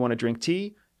 1, if you want to drink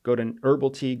tea, go to herbal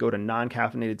tea, go to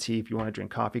non-caffeinated tea. If you want to drink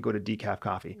coffee, go to decaf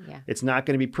coffee. Yeah. It's not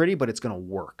going to be pretty, but it's going to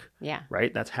work. Yeah.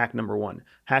 Right? That's hack number 1.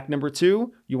 Hack number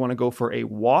 2, you want to go for a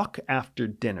walk after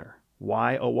dinner.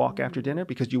 Why a walk after dinner?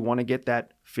 Because you want to get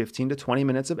that 15 to 20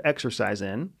 minutes of exercise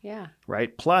in. Yeah.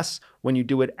 Right? Plus, when you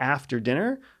do it after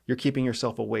dinner, you're keeping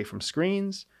yourself away from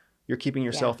screens. You're keeping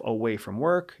yourself away from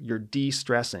work. You're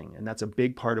de-stressing. And that's a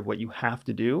big part of what you have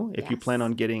to do. If you plan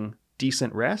on getting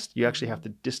decent rest, you actually have to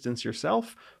distance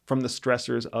yourself from the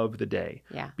stressors of the day.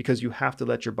 Yeah. Because you have to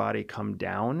let your body come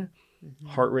down,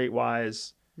 heart rate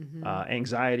wise,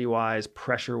 anxiety wise,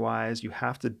 pressure wise. You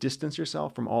have to distance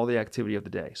yourself from all the activity of the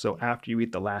day. So after you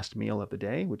eat the last meal of the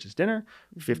day, which is dinner,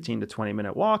 15 to 20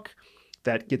 minute walk,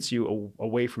 that gets you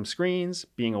away from screens.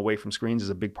 Being away from screens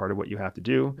is a big part of what you have to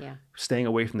do. Yeah. Staying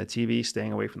away from the TV,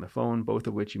 staying away from the phone, both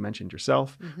of which you mentioned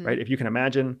yourself, right? If you can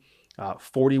imagine,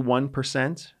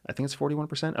 41%, I think it's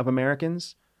 41% of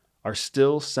Americans are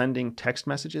still sending text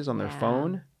messages on their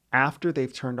phone after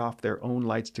they've turned off their own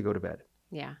lights to go to bed.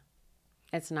 Yeah.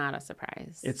 It's not a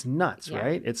surprise. It's nuts,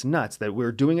 right? It's nuts that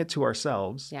we're doing it to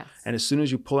ourselves. Yes. And as soon as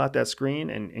you pull out that screen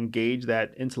and engage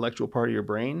that intellectual part of your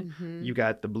brain, you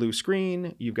got the blue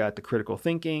screen, you've got the critical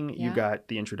thinking, you got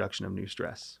the introduction of new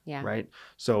stress, right?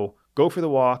 So go for the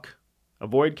walk,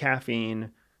 avoid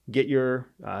caffeine, get your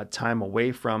time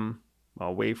away from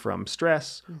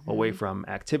stress, away from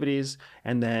activities.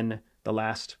 And then the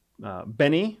last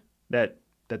Benny that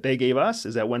they gave us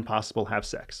is that when possible, have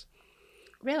sex.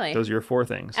 Really? Those are your 4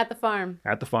 things. At the farm.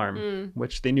 At the farm,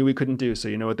 which they knew we couldn't do. So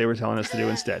you know what they were telling us to do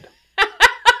instead.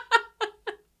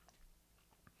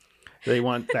 They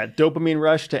want that dopamine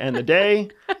rush to end the day,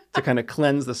 to kind of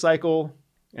cleanse the cycle,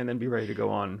 and then be ready to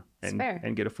go on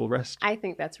and get a full rest. I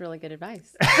think that's really good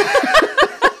advice.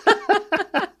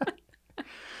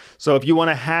 So if you want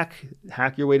to hack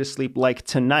your way to sleep like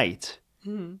tonight,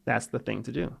 that's the thing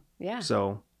to do. Yeah.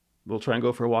 So we'll try and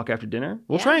go for a walk after dinner.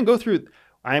 We'll try and go through.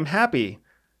 I'm happy.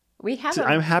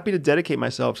 I'm happy to dedicate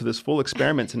myself to this full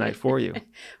experiment tonight for you.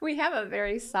 We have a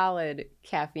very solid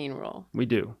caffeine rule. We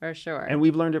do. For sure. And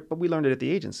we learned it at the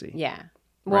agency. Yeah.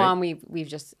 Well, right?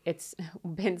 and it's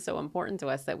been so important to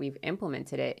us that we've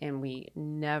implemented it, and we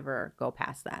never go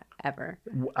past that ever.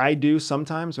 I do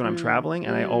sometimes when I'm traveling,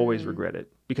 and I always regret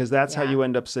it, because that's how you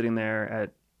end up sitting there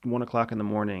at 1:00 in the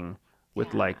morning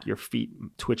with like your feet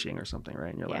twitching or something,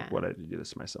 right? And you're like, what did I do this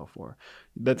to myself for?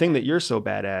 The thing that you're so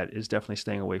bad at is definitely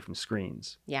staying away from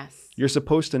screens. Yes. You're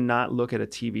supposed to not look at a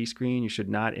TV screen. You should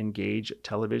not engage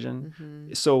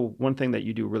television. So one thing that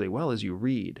you do really well is you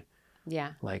read.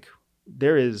 Yeah. Like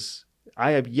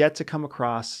I have yet to come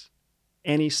across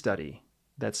any study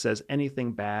that says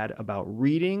anything bad about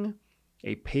reading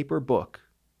a paper book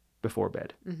before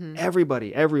bed.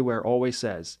 Everybody, everywhere always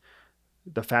says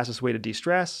the fastest way to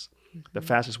de-stress, the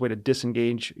fastest way to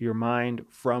disengage your mind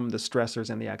from the stressors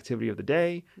and the activity of the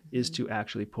day is to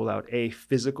actually pull out a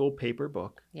physical paper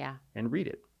book and read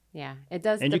it. Yeah, it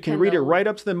does. And you can read it right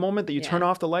up to the moment that you turn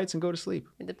off the lights and go to sleep.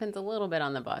 It depends a little bit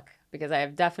on the book, because I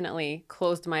have definitely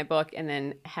closed my book and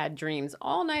then had dreams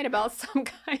all night about some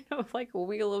kind of like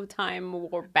Wheel of Time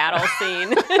war battle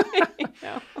scene.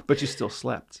 But you still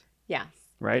slept. Yes.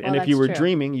 Right? Well, and if you were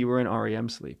dreaming, you were in REM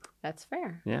sleep. That's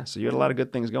fair. Yeah, so you had a lot of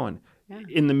good things going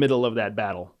in the middle of that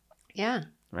battle. Yeah.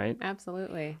 Right?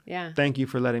 Absolutely. Yeah. Thank you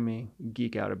for letting me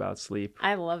geek out about sleep.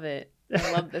 I love it.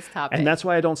 I love this topic. And that's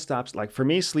why I don't stop. Like for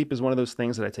me, sleep is one of those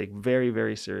things that I take very,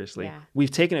 very seriously. Yeah.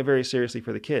 We've taken it very seriously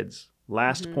for the kids.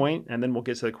 Last point, and then we'll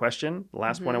get to the question. The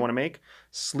last point I want to make,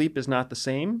 sleep is not the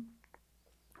same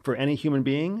for any human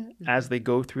being as they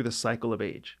go through the cycle of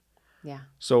age. Yeah.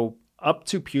 So up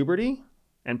to puberty,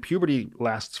 and puberty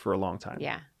lasts for a long time.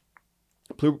 Yeah.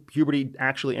 Puberty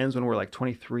actually ends when we're like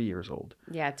 23 years old.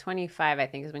 Yeah, 25, I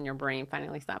think, is when your brain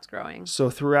finally stops growing. So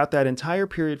throughout that entire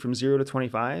period from 0 to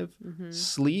 25,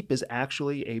 sleep is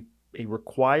actually a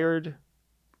required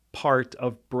part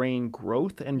of brain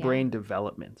growth and brain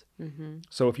development.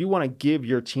 So if you want to give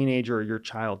your teenager or your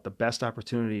child the best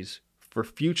opportunities for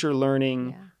future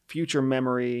learning, future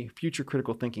memory, future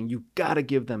critical thinking, you got to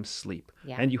give them sleep.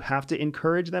 Yeah. And you have to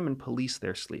encourage them and police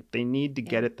their sleep. They need to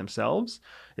get it themselves,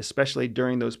 especially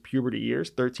during those puberty years,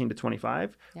 13 to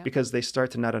 25, because they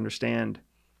start to not understand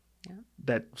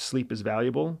that sleep is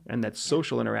valuable and that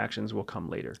social interactions will come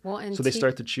later. Well, and so they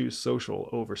start to choose social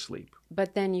over sleep.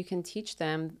 But then you can teach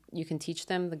them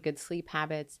the good sleep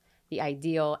habits, the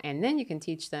ideal, and then you can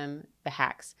teach them the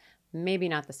hacks. Maybe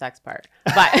not the sex part,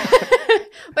 but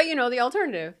but the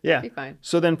alternative. Yeah, it'd be fine.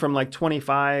 So then from like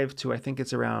 25 to I think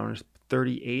it's around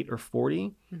 38 or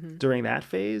 40, during that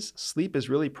phase, sleep is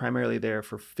really primarily there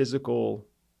for physical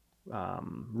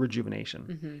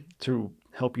rejuvenation, to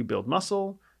help you build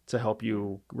muscle, to help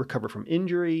you recover from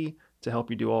injury, to help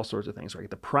you do all sorts of things. Right?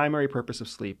 The primary purpose of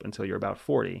sleep until you're about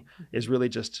 40 is really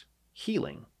just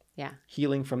healing. Yeah,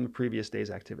 healing from the previous day's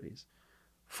activities.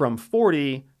 From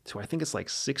 40 to I think it's like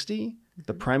 60,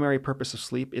 the primary purpose of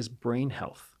sleep is brain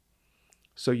health.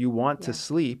 So you want to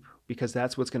sleep because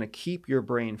that's what's going to keep your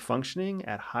brain functioning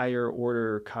at higher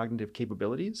order cognitive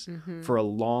capabilities for a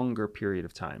longer period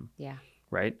of time. Yeah.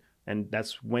 Right? And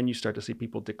that's when you start to see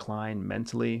people decline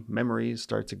mentally, memories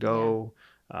start to go.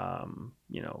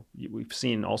 We've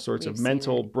seen all sorts of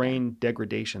mental brain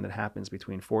degradation that happens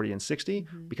between 40 and 60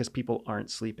 because people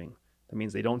aren't sleeping. That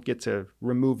means they don't get to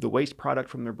remove the waste product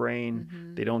from their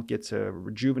brain. They don't get to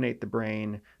rejuvenate the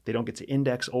brain. They don't get to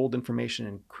index old information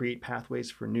and create pathways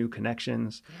for new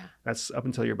connections. Yeah. That's up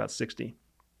until you're about 60.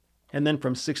 And then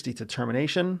from 60 to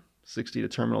termination, 60 to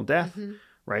terminal death,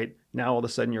 right? Now all of a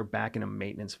sudden you're back in a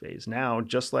maintenance phase. Now,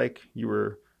 just like you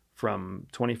were from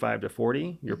 25 to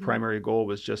 40, your primary goal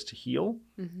was just to heal.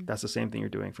 That's the same thing you're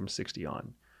doing from 60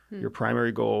 on. Your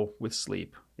primary goal with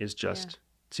sleep is just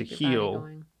to heal,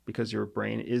 because your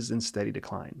brain is in steady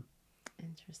decline.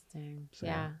 Interesting. So,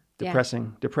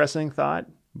 depressing thought,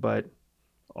 but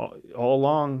all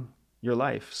along your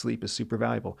life, sleep is super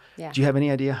valuable. Yeah. Do you have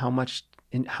any idea how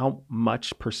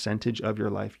much percentage of your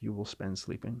life you will spend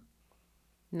sleeping?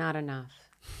 Not enough.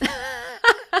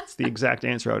 It's the exact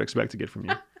answer I would expect to get from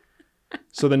you.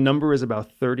 So the number is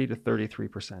about 30 to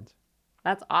 33%.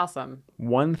 That's awesome.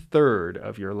 1/3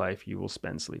 of your life you will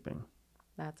spend sleeping.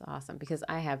 That's awesome, because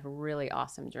I have really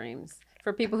awesome dreams.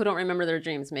 For people who don't remember their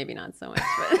dreams, maybe not so much,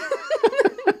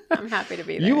 but I'm happy to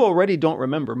be there. You already don't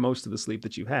remember most of the sleep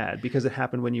that you had because it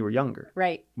happened when you were younger.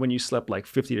 Right. When you slept like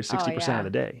 50 to 60% of the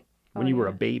day. When you were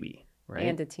a baby, right?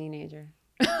 And a teenager.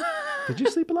 Did you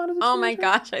sleep a lot as a teenager? Oh my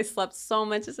gosh, I slept so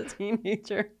much as a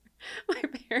teenager. My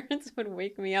parents would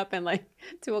wake me up at like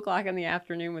 2:00 in the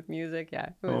afternoon with music. Yeah.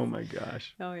 Oh my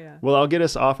gosh. Oh yeah. Well, I'll get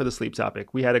us off of the sleep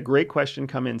topic. We had a great question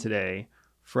come in today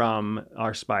from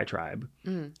our spy tribe.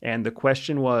 And the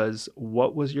question was,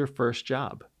 what was your first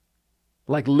job?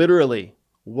 Like literally,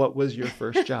 what was your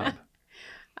first job?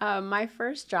 My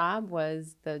first job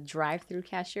was the drive-through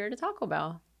cashier to Taco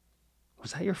Bell.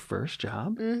 Was that your first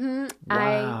job? Mm-hmm.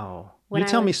 Wow. You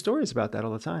tell me stories about that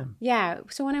all the time. Yeah.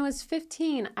 So when I was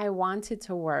 15, I wanted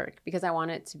to work because I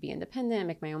wanted to be independent,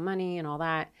 make my own money and all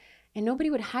that. And nobody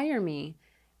would hire me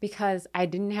because I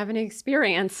didn't have any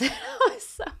experience. I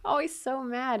was always so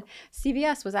mad.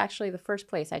 CVS was actually the first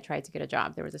place I tried to get a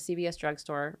job. There was a CVS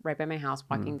drugstore right by my house,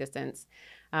 walking distance.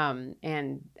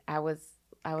 And I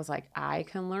was like, I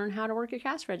can learn how to work your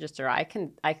cash register. I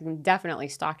can definitely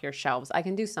stock your shelves. I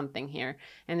can do something here.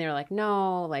 And they were like,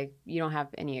 no, like you don't have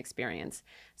any experience.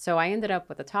 So I ended up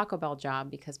with a Taco Bell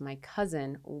job because my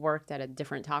cousin worked at a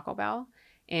different Taco Bell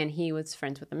and he was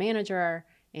friends with the manager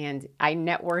and I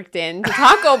networked into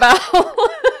Taco Bell.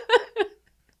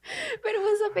 But it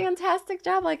was a fantastic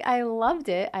job. Like I loved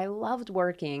it. I loved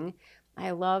working.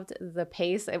 I loved the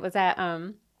pace. It was at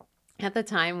the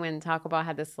time when Taco Bell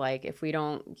had this, like, if we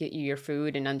don't get you your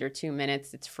food in under 2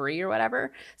 minutes, it's free or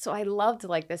whatever. So I loved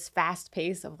like this fast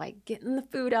pace of like getting the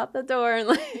food out the door. And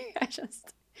like,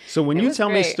 So when you tell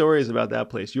me stories about that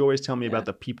place, you always tell me about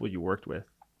the people you worked with.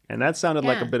 And that sounded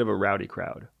like a bit of a rowdy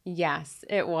crowd. Yes,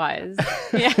 it was.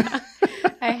 Yeah.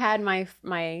 I had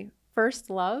my first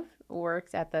love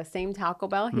worked at the same Taco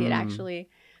Bell. He had actually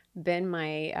been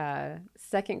my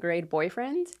second grade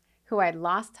boyfriend who I'd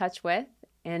lost touch with.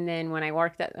 And then when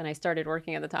I started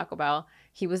working at the Taco Bell,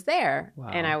 he was there.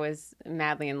 Wow. And I was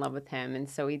madly in love with him. And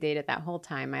so we dated that whole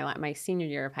time, my senior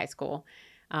year of high school.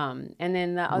 And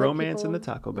then the other romance in the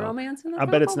Taco Bell. Romance in the Taco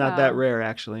Bell. I bet it's not that rare,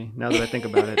 actually, now that I think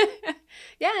about it.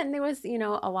 Yeah, and there was,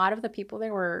 a lot of the people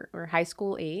there were high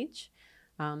school age.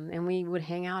 And we would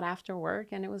hang out after work,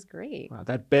 and it was great. Wow,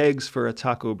 that begs for a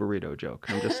taco burrito joke.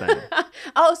 I'm just saying.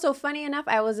 Oh, so funny enough,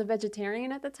 I was a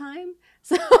vegetarian at the time.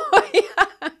 So,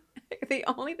 yeah. The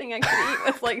only thing I could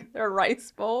eat was like their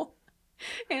rice bowl.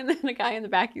 And then the guy in the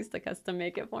back used to custom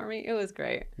make it for me. It was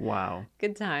great. Wow.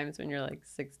 Good times when you're like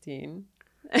 16.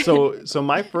 So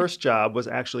my first job was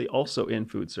actually also in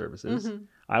food services. Mm-hmm.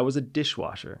 I was a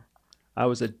dishwasher. I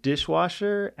was a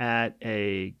dishwasher at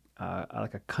a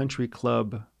country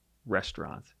club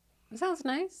restaurant. That sounds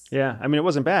nice. Yeah. I mean, it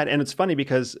wasn't bad. And it's funny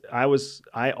because I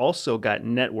also got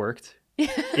networked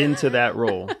into that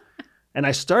role. And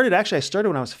I started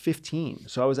when I was 15.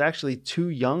 So I was actually too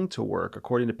young to work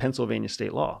according to Pennsylvania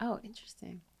state law. Oh,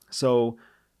 interesting. So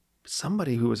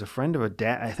somebody who was a friend of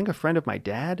a friend of my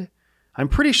dad, I'm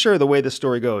pretty sure the way the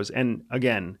story goes. And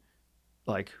again,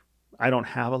 like I don't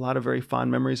have a lot of very fond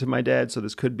memories of my dad. So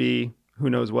this could be who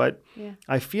knows what. Yeah.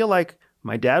 I feel like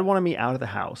my dad wanted me out of the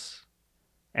house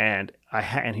and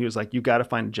and he was like, you got to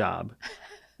find a job.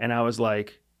 And I was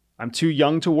like, I'm too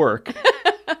young to work.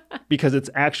 Because it's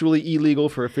actually illegal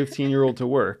for a 15-year-old to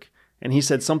work. And he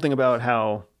said something about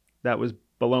how that was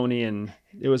baloney and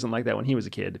it wasn't like that when he was a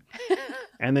kid.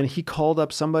 And then he called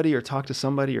up somebody or talked to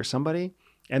somebody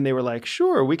and they were like,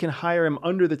 sure, we can hire him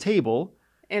under the table.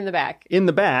 In the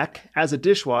back as a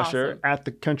dishwasher at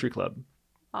the country club.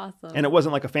 Awesome. And it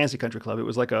wasn't like a fancy country club. It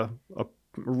was like a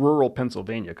rural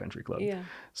Pennsylvania country club. Yeah.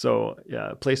 So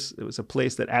it was a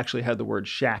place that actually had the word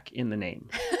shack in the name.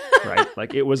 Right?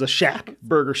 Like it was a shack,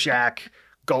 burger shack,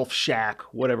 golf shack,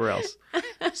 whatever else.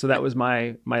 So that was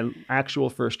my actual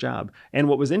first job. And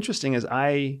what was interesting is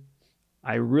I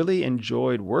really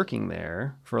enjoyed working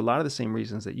there for a lot of the same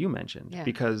reasons that you mentioned. Yeah.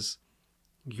 Because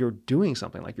you're doing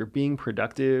something, like you're being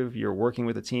productive, you're working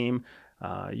with a team,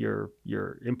 you're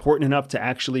important enough to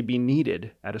actually be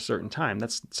needed at a certain time.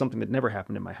 That's something that never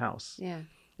happened in my house. Yeah.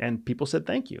 And people said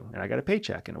thank you. And I got a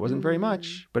paycheck. And it wasn't very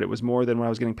much, but it was more than what I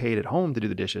was getting paid at home to do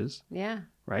the dishes. Yeah.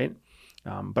 Right?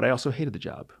 But I also hated the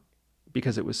job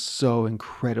because it was so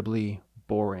incredibly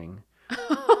boring.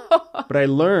 But I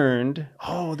learned,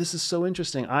 this is so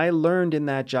interesting. I learned in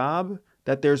that job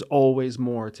that there's always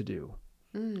more to do.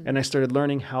 And I started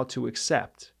learning how to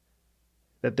accept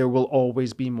that there will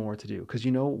always be more to do. Because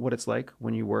you know what it's like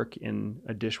when you work in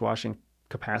a dishwashing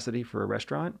capacity for a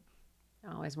restaurant?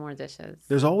 Always more dishes.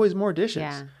 There's always more dishes.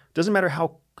 Yeah. Doesn't matter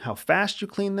how fast you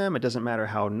clean them. It doesn't matter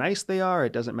how nice they are.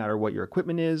 It doesn't matter what your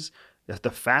equipment is. The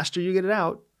faster you get it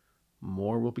out,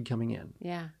 more will be coming in.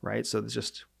 Yeah. Right?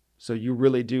 So you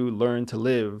really do learn to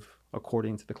live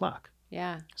according to the clock.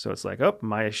 Yeah. So it's like,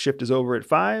 my shift is over at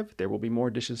 5. There will be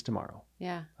more dishes tomorrow.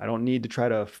 Yeah. I don't need to try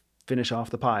to finish off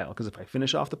the pile, because if I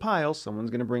finish off the pile, someone's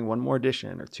going to bring 1 more dish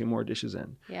in or 2 more dishes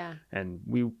in. Yeah. And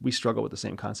we struggle with the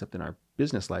same concept in our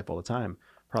business life all the time.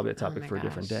 Probably a topic for a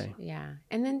different day. Yeah.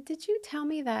 And then did you tell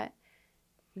me that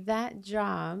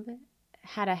job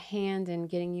had a hand in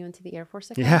getting you into the Air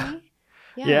Force Academy?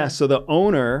 Yeah. So the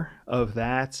owner of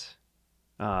that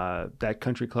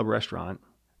country club restaurant,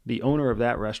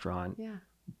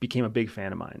 became a big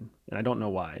fan of mine. And I don't know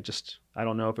why. I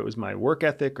don't know if it was my work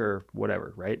ethic or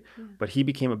whatever, right? Yeah. But he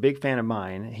became a big fan of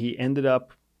mine. He ended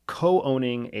up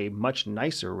co-owning a much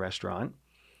nicer restaurant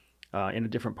in a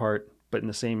different part, but in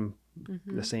the same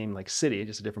like city,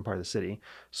 just a different part of the city.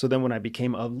 So then when I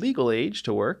became of legal age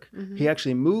to work, he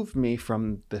actually moved me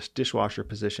from this dishwasher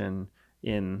position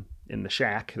in the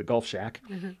shack, the golf shack,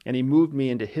 and he moved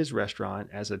me into his restaurant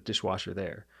as a dishwasher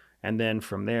there. And then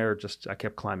from there, I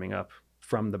kept climbing up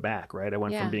from the back, right? I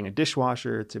went from being a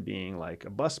dishwasher to being like a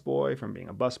busboy, from being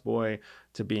a busboy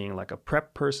to being like a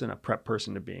prep person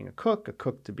to being a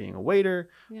cook to being a waiter,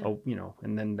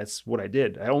 and then that's what I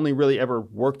did. I only really ever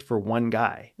worked for one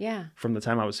guy from the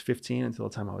time I was 15 until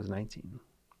the time I was 19.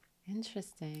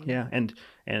 Interesting. Yeah. And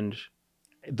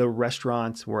the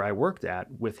restaurant where I worked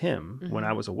at with him when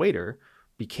I was a waiter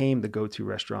became the go-to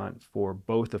restaurant for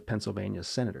both of Pennsylvania's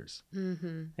senators.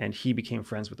 And he became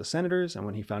friends with the senators. And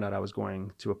when he found out I was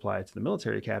going to apply to the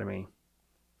military academy,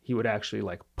 he would actually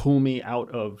like pull me out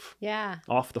of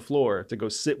off the floor to go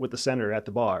sit with the senator at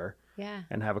the bar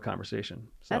and have a conversation.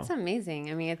 So, that's amazing.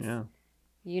 I mean, it's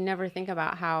you never think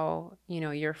about how,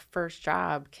 your first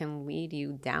job can lead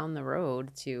you down the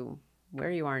road to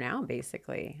where you are now,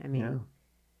 basically. I mean,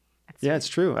 it's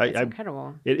true. It's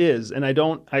incredible. It is. And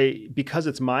because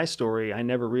it's my story, I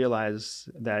never realize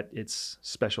that it's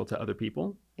special to other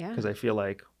people. Yeah. Because I feel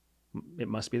like it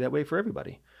must be that way for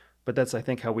everybody. But that's, I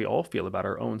think, how we all feel about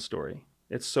our own story.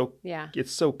 It's so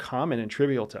common and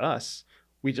trivial to us.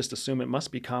 We just assume it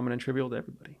must be common and trivial to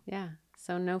everybody. Yeah.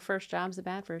 So no first job's a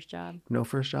bad first job. No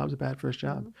first job's a bad first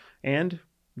job. And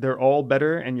they're all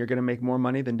better, and you're going to make more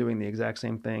money than doing the exact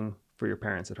same thing for your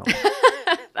parents at home.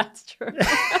 That's true.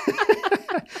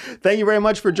 Thank you very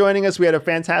much for joining us. We had a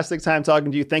fantastic time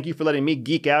talking to you. Thank you for letting me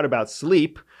geek out about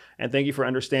sleep. And thank you for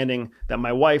understanding that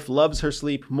my wife loves her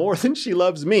sleep more than she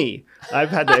loves me. I've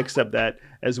had to accept that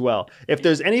as well.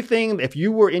 If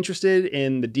you were interested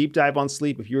in the deep dive on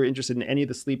sleep, if you're interested in any of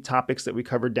the sleep topics that we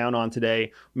covered down on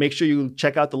today, make sure you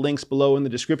check out the links below in the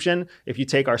description. If you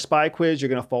take our SPY quiz, you're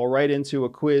going to fall right into a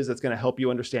quiz that's going to help you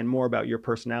understand more about your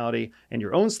personality and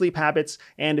your own sleep habits.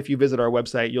 And if you visit our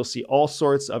website, you'll see all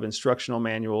sorts of instructional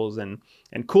manuals and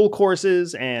cool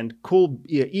courses and cool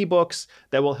ebooks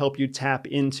that will help you tap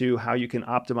into how you can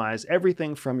optimize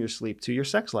everything from your sleep to your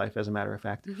sex life, as a matter of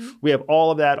fact. We have all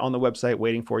of that on the website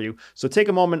waiting for you. So take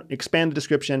a moment, expand the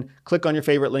description, click on your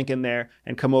favorite link in there,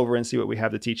 and come over and see what we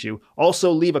have to teach you.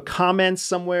 Also, leave a comment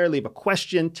somewhere, leave a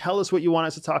question, tell us what you want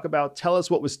us to talk about, tell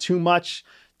us what was too much.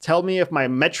 Tell me if my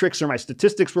metrics or my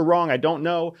statistics were wrong. I don't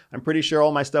know. I'm pretty sure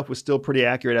all my stuff was still pretty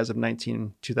accurate as of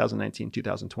 2019,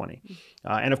 2020.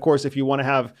 And of course, if you want to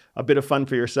have a bit of fun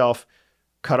for yourself,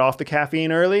 cut off the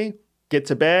caffeine early, get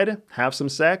to bed, have some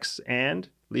sex, and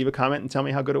leave a comment and tell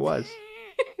me how good it was.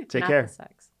 Take care. The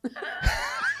sex.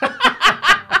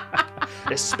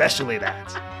 Especially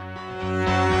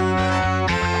that.